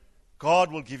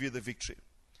 God will give you the victory.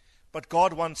 But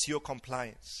God wants your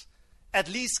compliance. At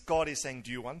least God is saying,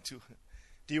 do you want to?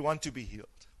 Do you want to be healed?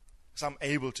 Because I'm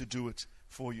able to do it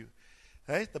for you.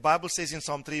 Right? The Bible says in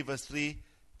Psalm 3 verse 3,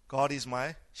 God is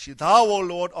my shield. Thou, O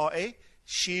Lord, are a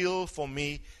shield for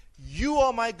me. You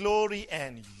are my glory,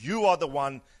 and you are the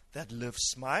one that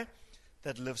lifts my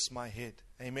head.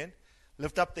 Amen.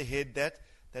 Lift up the head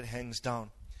that hangs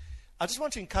down. I just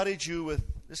want to encourage you with,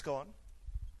 let's go on,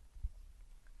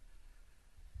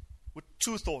 with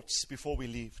 2 thoughts before we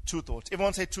leave. 2 thoughts.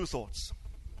 Everyone say 2 thoughts.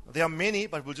 There are many,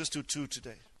 but we'll just do 2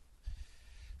 today.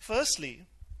 Firstly,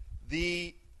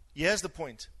 here's the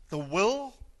point. The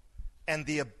will and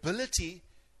the ability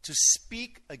to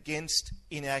speak against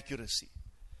inaccuracy.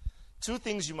 2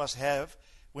 things you must have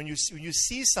when you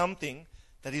see something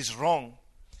that is wrong.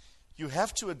 You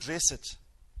have to address it.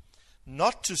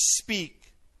 Not to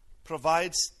speak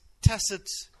provides tacit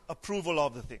approval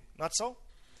of the thing. Not so?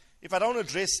 If I don't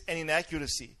address an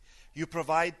inaccuracy, you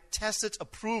provide tacit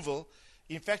approval.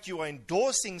 In fact, you are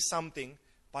endorsing something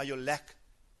by your lack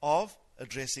of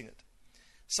addressing it.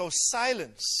 So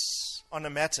silence on a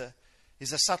matter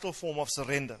is a subtle form of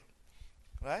surrender.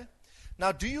 Right?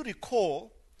 Now, do you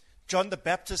recall John the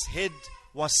Baptist's head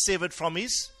was severed from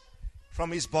his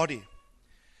body?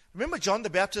 Remember, John the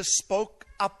Baptist spoke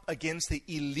up against the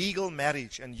illegal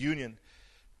marriage and union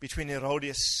between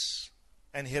Herodias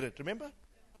and Herod. Remember?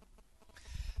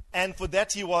 And for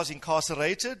that he was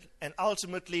incarcerated, and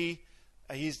ultimately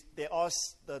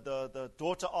the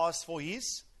daughter asked for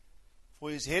his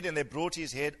head, and they brought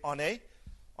his head on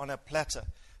a platter.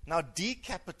 Now,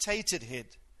 decapitated head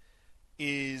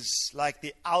is like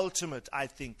the ultimate, I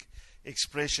think,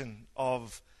 expression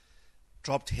of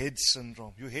dropped head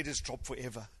syndrome. Your head is dropped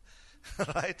forever,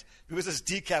 right? Because it's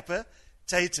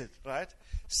decapitated, right?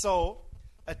 So,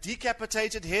 a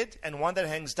decapitated head and one that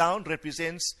hangs down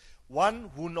represents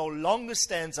one who no longer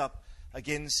stands up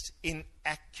against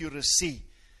inaccuracy,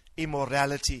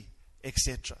 immorality,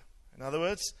 etc. In other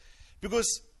words,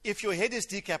 because if your head is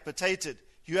decapitated,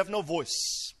 you have no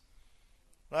voice,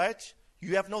 right?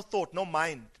 You have no thought, no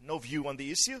mind, no view on the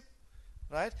issue,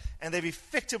 right? And they've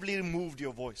effectively removed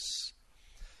your voice.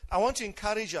 I want to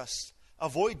encourage us,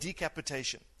 avoid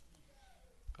decapitation,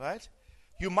 right?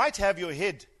 You might have your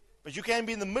head, but you can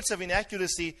be in the midst of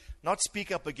inaccuracy, not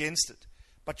speak up against it.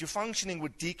 But you're functioning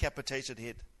with decapitated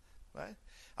head, right?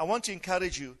 I want to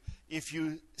encourage you, if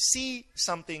you see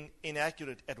something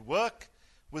inaccurate at work,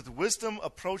 with wisdom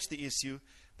approach the issue,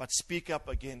 but speak up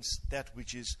against that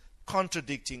which is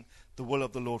contradicting the will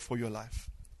of the Lord for your life.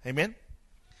 Amen?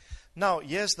 Now,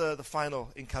 here's the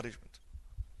final encouragement.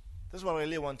 This is what I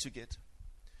really want to get.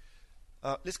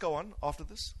 Let's go on after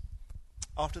this.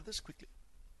 After this, quickly.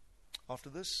 After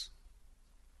this.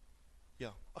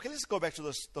 Yeah. Okay, let's go back to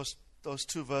those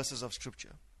 2 verses of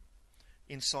Scripture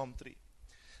in Psalm 3.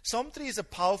 Psalm 3 is a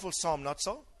powerful psalm, not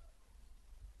so?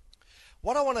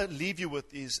 What I want to leave you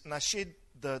with is, and I shared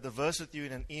the verse with you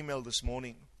in an email this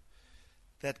morning,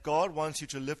 that God wants you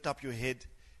to lift up your head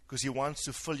because He wants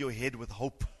to fill your head with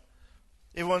hope.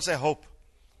 Everyone say hope.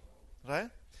 Right?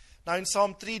 Now in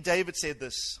Psalm 3, David said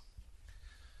this,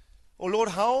 "O Lord,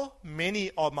 how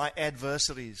many are my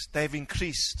adversaries? They've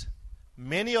increased.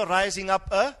 Many are rising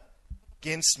up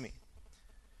against me.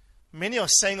 Many are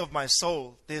saying of my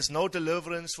soul, there's no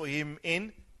deliverance for him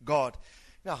in God."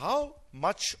 Now, how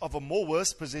much of a more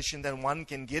worse position than one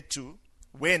can get to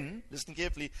when, listen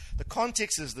carefully, the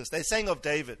context is this. They're saying of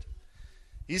David.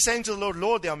 He's saying to the Lord,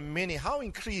 "Lord, there are many. How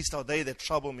increased are they that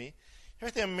trouble me? In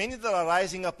fact, there are many that are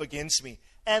rising up against me.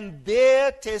 And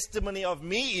their testimony of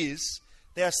me is,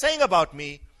 they are saying about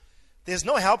me, there's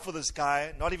no help for this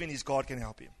guy. Not even his God can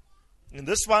help him. In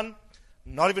this one,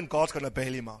 not even God's going to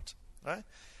bail him out." Right?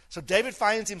 So David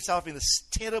finds himself in this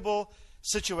terrible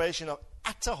situation of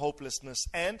utter hopelessness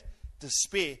and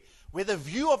despair, where the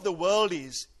view of the world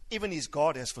is, even his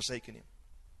God has forsaken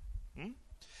him.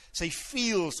 So he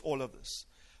feels all of this.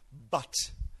 But,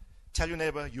 tell your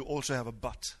neighbor, you also have a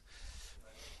but.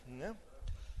 Yeah?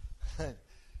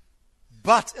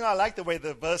 But, and I like the way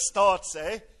the verse starts,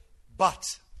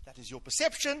 but, that is your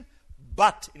perception,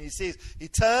 but, and he says, he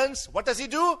turns, what does he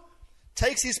do?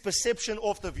 Takes his perception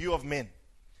off the view of men.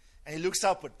 And he looks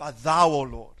upward, "But thou, O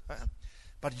Lord,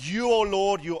 but you, O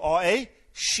Lord, you are a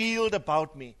shield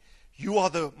about me. You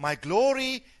are my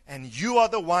glory, and you are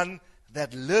the one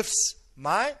that lifts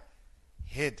my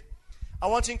head. I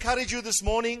want to encourage you this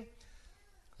morning,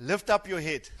 lift up your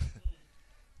head.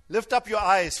 Lift up your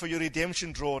eyes, for your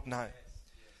redemption draweth nigh.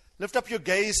 Lift up your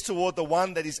gaze toward the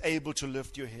one that is able to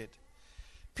lift your head.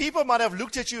 People might have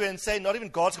looked at you and say, not even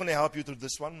God's going to help you through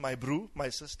this one, my bro, my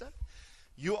sister.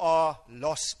 You are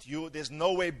lost. There's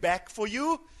no way back for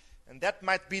you. And that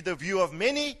might be the view of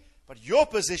many, but your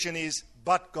position is,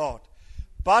 but God.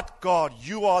 But God,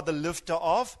 you are the lifter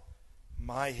of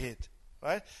my head.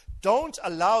 Right? Don't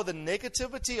allow the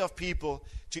negativity of people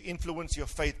to influence your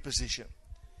faith position.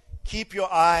 Keep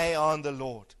your eye on the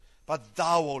Lord. But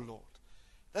thou, O Lord.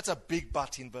 That's a big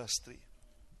but in verse 3.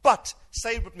 But,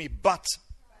 say it with me, but.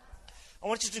 I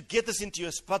want you to get this into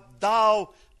your, but thou,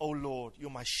 O Lord, you're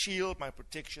my shield, my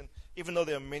protection, even though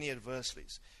there are many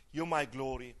adversaries. You're my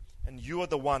glory, and you are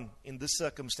the one in this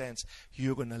circumstance.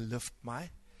 You're going to lift my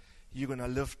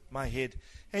head.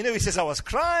 And he says, I was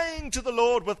crying to the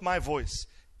Lord with my voice.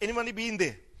 Anybody been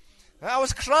there? I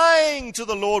was crying to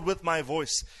the Lord with my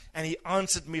voice, and he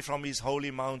answered me from his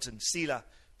holy mountain. Selah,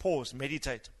 pause,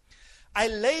 meditate. I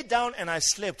lay down and I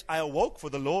slept. I awoke, for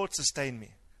the Lord sustained me.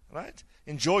 Right?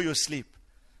 Enjoy your sleep.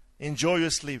 Enjoy your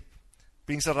sleep.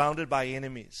 Being surrounded by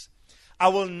enemies. I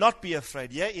will not be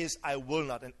afraid. Here is I will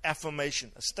not. An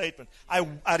affirmation, a statement. I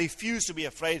refuse to be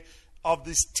afraid of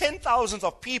these 10,000s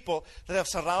of people that have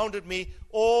surrounded me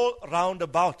all round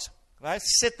about. Right?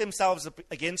 Set themselves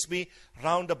against me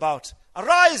round about.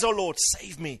 Arise, O Lord,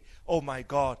 save me, O my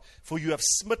God, for you have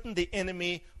smitten the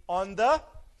enemy on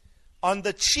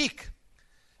the cheek,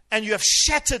 and you have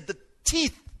shattered the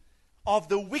teeth of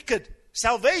the wicked.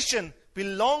 Salvation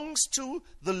belongs to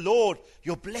the Lord.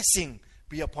 Your blessing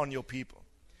be upon your people.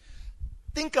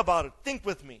 Think about it. Think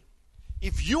with me.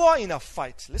 If you are in a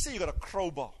fight, let's say you got a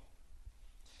crowbar,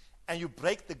 and you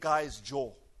break the guy's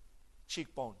jaw,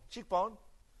 cheekbone.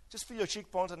 Just feel your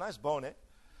cheekbone's a nice bone, eh?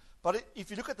 But if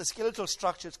you look at the skeletal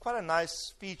structure, it's quite a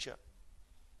nice feature,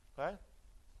 right?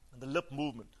 And the lip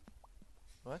movement,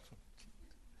 right?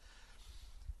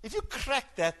 If you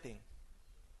crack that thing,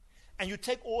 and you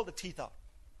take all the teeth out,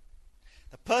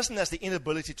 the person has the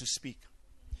inability to speak.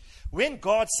 When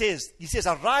God says, he says,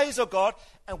 arise, O God,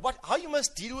 and how you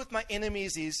must deal with my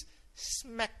enemies is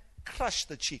crush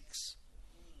the cheeks,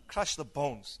 crush the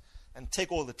bones, and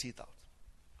take all the teeth out.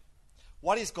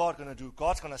 What is God going to do?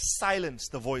 God's going to silence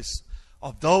the voice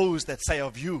of those that say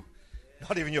of you,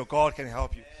 not even your God can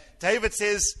help you. David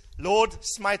says, Lord,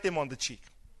 smite them on the cheek.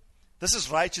 This is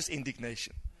righteous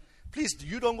indignation. Please,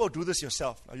 you don't go do this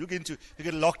yourself. Now you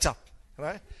get locked up,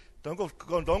 right? Don't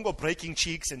go breaking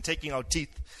cheeks and taking out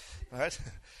teeth, right?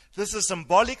 This is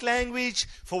symbolic language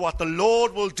for what the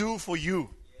Lord will do for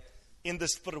you in the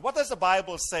spirit. What does the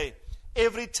Bible say?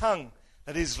 Every tongue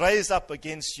that is raised up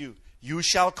against you, you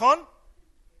shall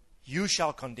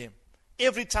condemn.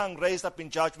 Every tongue raised up in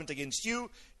judgment against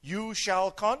you, you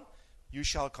shall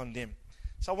condemn.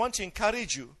 So I want to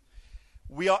encourage you.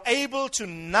 We are able to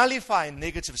nullify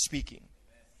negative speaking.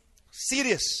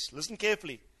 Serious. Listen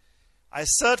carefully. I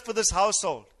assert for this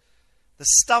household, the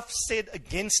stuff said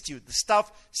against you, the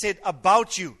stuff said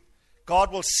about you,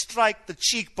 God will strike the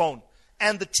cheekbone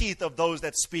and the teeth of those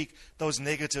that speak those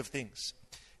negative things.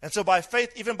 And so by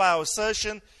faith, even by our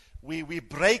assertion, we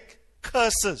break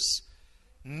curses,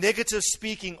 negative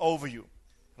speaking over you.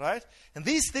 Right? And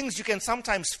these things, you can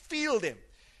sometimes feel them.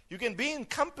 You can be in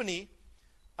company.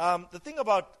 The thing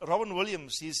about Robin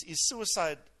Williams, his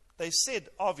suicide, they said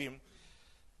of him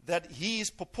that he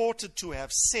is purported to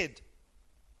have said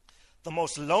the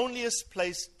most loneliest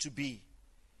place to be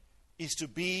is to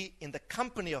be in the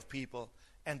company of people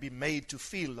and be made to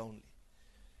feel lonely.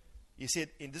 He said,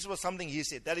 and this was something he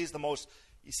said, that is the most,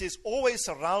 he says, always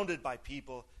surrounded by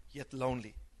people, yet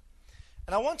lonely.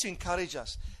 And I want to encourage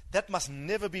us, that must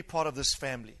never be part of this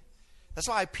family. That's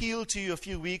why I appealed to you a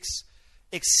few weeks.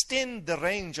 Extend the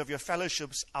range of your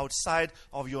fellowships outside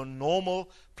of your normal,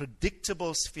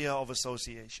 predictable sphere of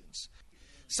associations.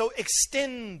 So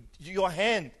extend your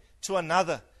hand to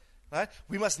another. Right?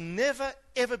 We must never,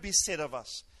 ever be said of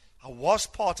us, I was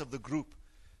part of the group,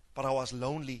 but I was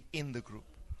lonely in the group.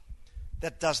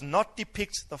 That does not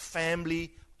depict the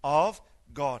family of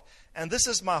God. And this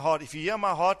is my heart. If you hear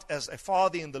my heart as a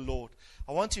father in the Lord,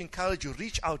 I want to encourage you,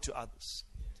 reach out to others.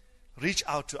 Reach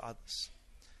out to others.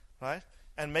 Right?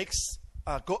 And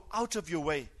go out of your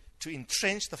way to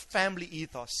entrench the family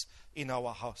ethos in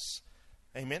our house.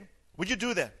 Amen? Would you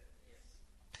do that?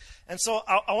 And so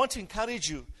I want to encourage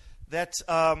you that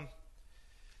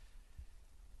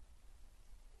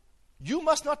you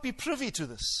must not be privy to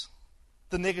this,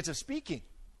 the negative speaking.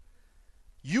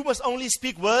 You must only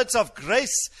speak words of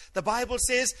grace. The Bible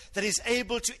says that He's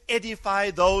able to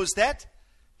edify those that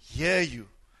hear you.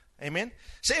 Amen.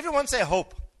 So everyone say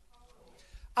hope.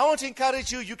 I want to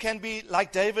encourage you. You can be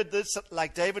like David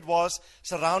was,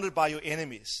 surrounded by your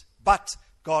enemies. But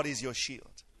God is your shield.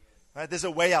 Right? There's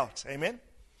a way out. Amen.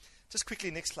 Just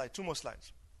quickly, next slide. 2 more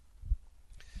slides.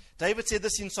 David said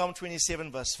this in Psalm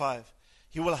 27 verse 5.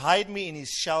 He will hide me in His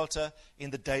shelter in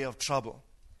the day of trouble.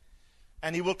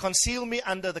 And He will conceal me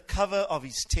under the cover of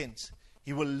His tent.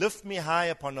 He will lift me high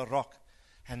upon a rock.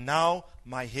 And now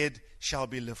my head shall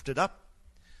be lifted up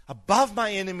above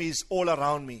my enemies all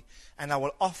around me. And I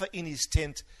will offer in His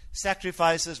tent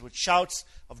sacrifices with shouts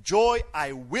of joy.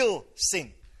 I will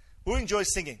sing. Who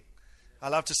enjoys singing? I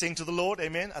love to sing to the Lord.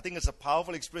 Amen. I think it's a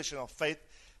powerful expression of faith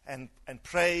and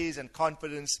praise and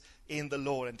confidence in the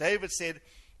Lord. And David said,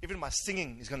 even my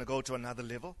singing is going to go to another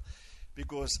level.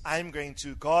 Because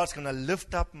God's going to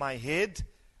lift up my head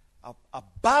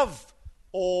above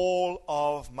all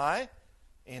of my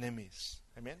enemies.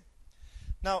 Amen.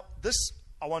 Now, this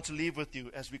I want to leave with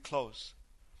you as we close.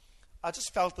 I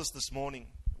just felt this morning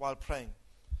while praying.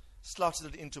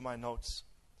 Slotted it into my notes.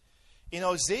 In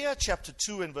Hosea chapter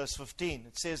 2 and verse 15,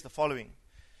 it says the following.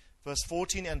 Verse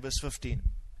 14 and verse 15.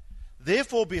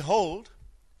 Therefore, behold,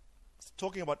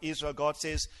 talking about Israel, God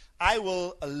says, I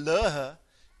will allure her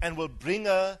and will bring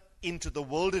her into the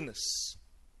wilderness.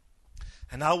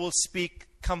 And I will speak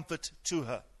comfort to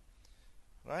her.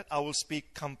 Right? I will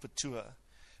speak comfort to her.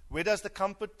 Where is the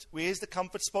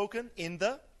comfort spoken? In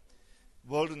the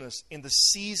wilderness, in the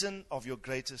season of your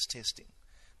greatest testing.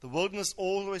 The wilderness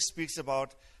always speaks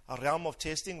about a realm of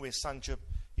testing where sonship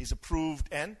is approved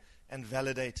and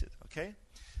validated. Okay?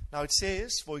 Now it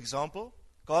says, for example,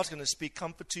 God's going to speak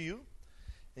comfort to you.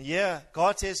 And yeah,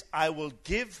 God says, I will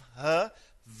give her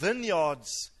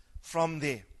vineyards from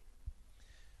there.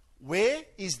 Where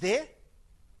is there?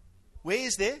 Where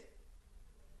is there?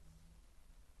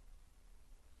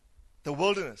 The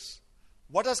wilderness.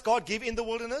 What does God give in the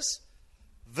wilderness?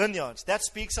 Vineyards. That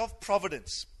speaks of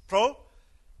providence.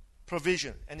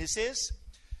 Provision. And He says,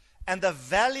 and the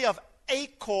valley of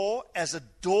Achor as a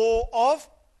door of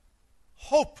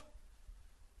hope.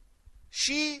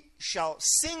 She shall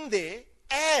sing there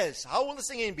as, how will the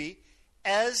singing be?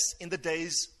 As in the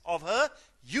days of her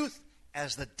youth,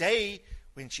 as the day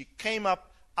when she came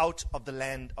up out of the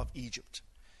land of Egypt.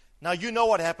 Now you know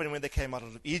what happened when they came out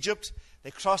of Egypt. They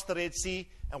crossed the Red Sea,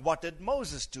 and what did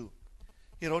Moses do?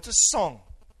 He wrote a song.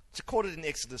 It's recorded in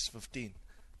Exodus 15.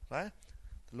 Right?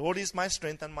 The Lord is my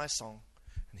strength and my song,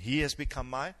 and He has become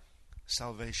my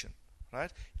salvation.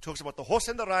 Right? He talks about the horse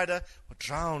and the rider were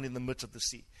drowned in the midst of the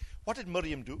sea. What did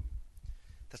Miriam do?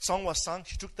 That song was sung.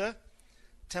 She took the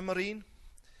tambourine,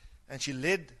 and she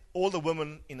led all the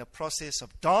women in a process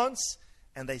of dance,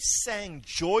 and they sang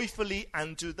joyfully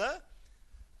unto the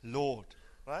Lord.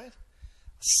 Right?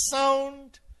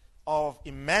 Sound of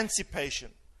emancipation,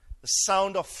 the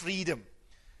sound of freedom,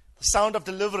 the sound of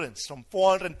deliverance from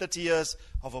 430 years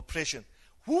of oppression.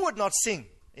 Who would not sing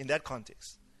in that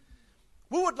context?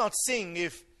 Who would not sing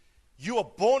if you were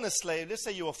born a slave? Let's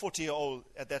say you were 40-year-old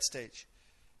at that stage.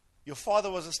 Your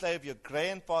father was a slave, your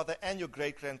grandfather and your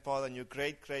great-grandfather and your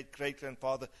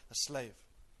great-great-great-grandfather a slave.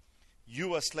 You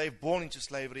were a slave born into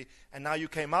slavery, and now you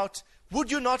came out.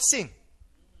 Would you not sing?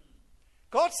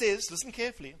 God says, listen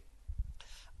carefully,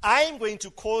 I am going to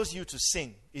cause you to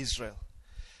sing, Israel,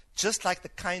 just like the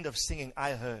kind of singing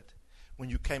I heard when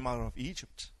you came out of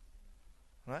Egypt.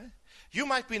 Right? You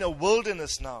might be in a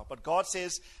wilderness now, but God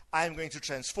says, I am going to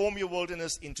transform your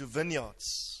wilderness into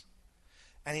vineyards.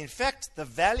 And in fact, the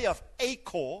valley of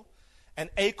Achor, and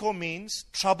Achor means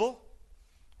trouble.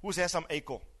 Who's had some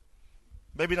Achor?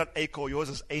 Maybe not Achor, yours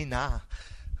is Ana.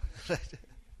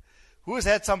 Who's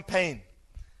had some pain?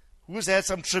 Who's had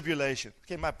some tribulation?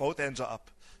 Okay, my both hands are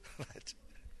up. Right?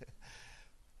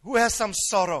 Who has some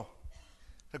sorrow?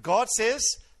 God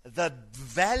says the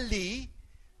valley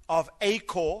of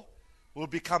Achor will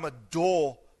become a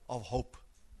door of hope.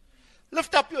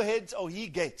 Lift up your heads, O ye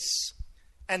gates,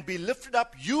 and be lifted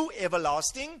up, you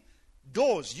everlasting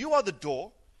doors. You are the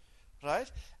door, right?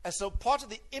 And so part of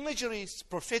the imagery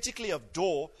prophetically of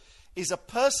door is a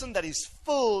person that is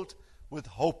filled with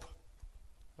hope,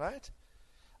 right?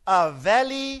 A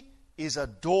valley is a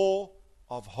door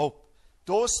of hope.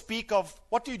 Doors speak of,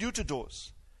 what do you do to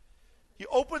doors? You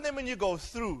open them and you go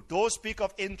through. Doors speak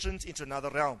of entrance into another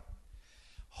realm.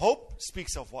 Hope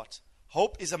speaks of what?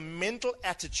 Hope is a mental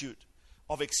attitude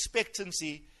of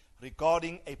expectancy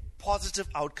regarding a positive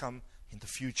outcome in the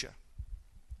future.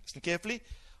 Listen carefully.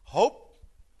 Hope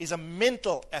is a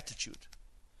mental attitude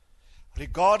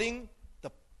regarding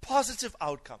the positive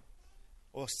outcome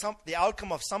or the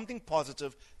outcome of something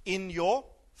positive in your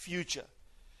future.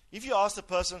 If you ask the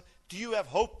person, do you have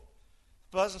hope?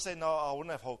 The person say, no, I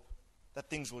wouldn't have hope that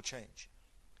things will change.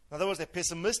 In other words, they're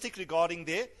pessimistic regarding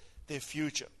their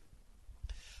future.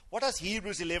 What does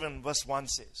Hebrews 11 verse 1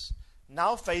 says?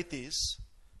 Now faith is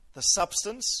the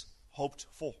substance hoped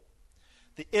for,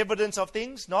 the evidence of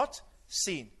things not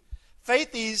seen. Faith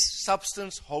is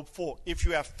substance hoped for. If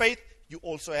you have faith, you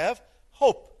also have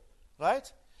hope, right?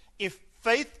 If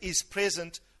faith is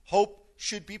present, hope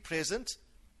should be present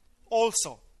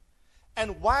also.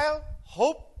 And while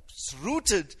hope's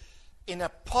rooted in a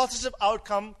positive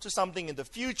outcome to something in the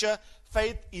future,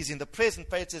 faith is in the present.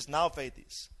 Faith says now faith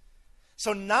is.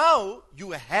 So now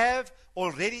you have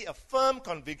already a firm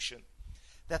conviction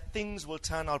that things will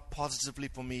turn out positively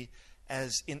for me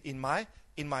as in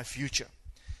my future.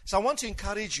 So I want to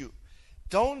encourage you,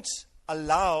 don't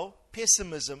allow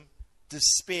pessimism,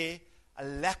 despair, a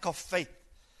lack of faith,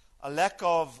 a lack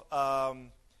of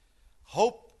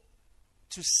hope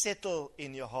to settle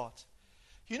in your heart.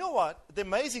 You know what? The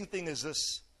amazing thing is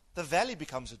this: the valley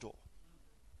becomes a door.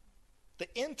 The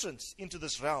entrance into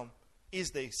this realm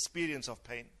is the experience of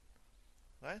pain.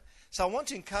 Right? So I want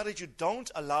to encourage you, don't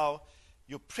allow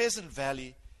your present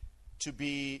valley to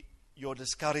be your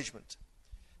discouragement.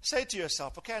 Say to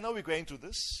yourself, okay, I know we're going through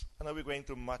this. I know we're going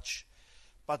through much.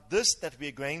 But this that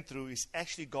we're going through is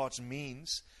actually God's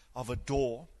means of a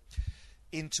door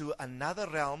into another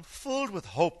realm filled with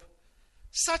hope.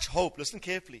 Such hope, listen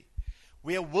carefully,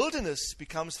 where wilderness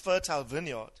becomes fertile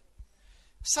vineyard.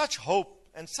 Such hope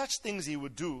and such things He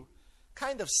would do,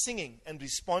 kind of singing and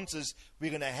responses we're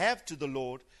going to have to the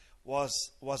Lord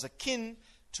was akin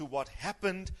to what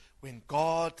happened when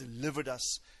God delivered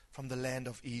us from the land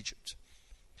of Egypt.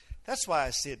 That's why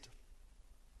I said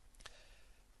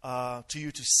to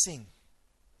you to sing.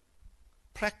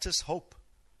 Practice hope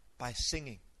by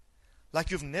singing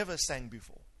like you've never sang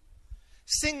before.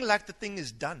 Sing like the thing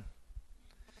is done.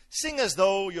 Sing as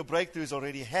though your breakthrough is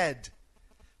already had.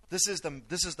 This is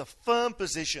the firm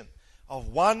position of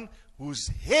one whose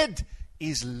head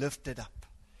is lifted up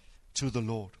to the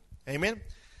Lord. Amen.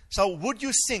 So would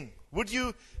you sing? Would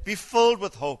you be filled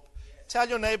with hope? Tell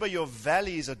your neighbor your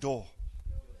valley is a door.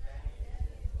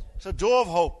 It's a door of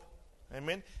hope.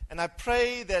 Amen. And I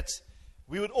pray that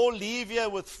we would all leave here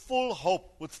with full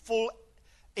hope, with full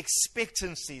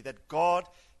expectancy that God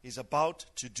is about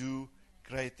to do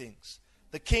great things.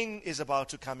 The King is about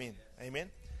to come in.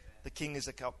 Amen. The King is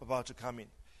about to come in.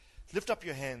 Lift up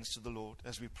your hands to the Lord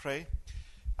as we pray.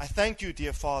 I thank you,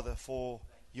 dear Father, for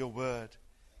your word.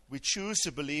 We choose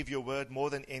to believe your word more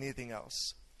than anything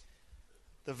else.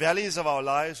 The valleys of our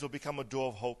lives will become a door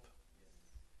of hope.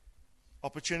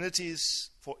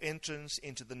 Opportunities for entrance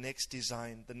into the next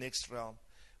design, the next realm,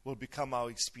 will become our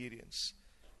experience.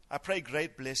 I pray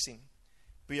great blessing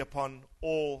be upon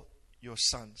all your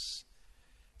sons.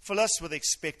 Fill us with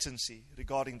expectancy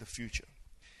regarding the future.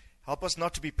 Help us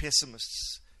not to be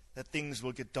pessimists that things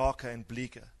will get darker and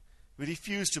bleaker. We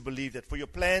refuse to believe that, for your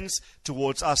plans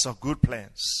towards us are good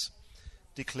plans,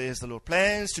 declares the Lord.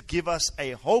 Plans to give us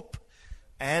a hope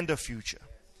and a future.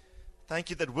 Thank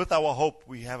you that with our hope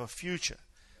we have a future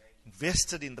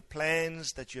invested in the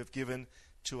plans that you have given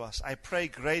to us. I pray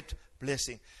great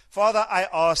blessing. Father, I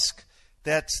ask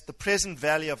that the present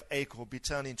valley of Achor be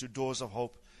turned into doors of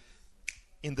hope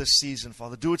in this season,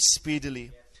 Father. Do it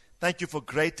speedily. Thank you for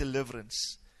great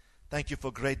deliverance. Thank you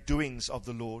for great doings of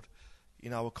the Lord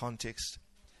in our context.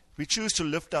 We choose to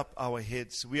lift up our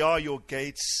heads. We are your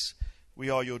gates. We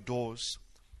are your doors.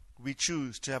 We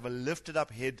choose to have a lifted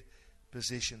up head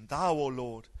position. Thou, O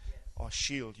Lord, are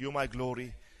shield. You are my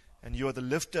glory, and you are the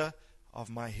lifter of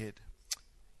my head.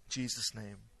 In Jesus'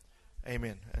 name,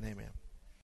 amen and amen.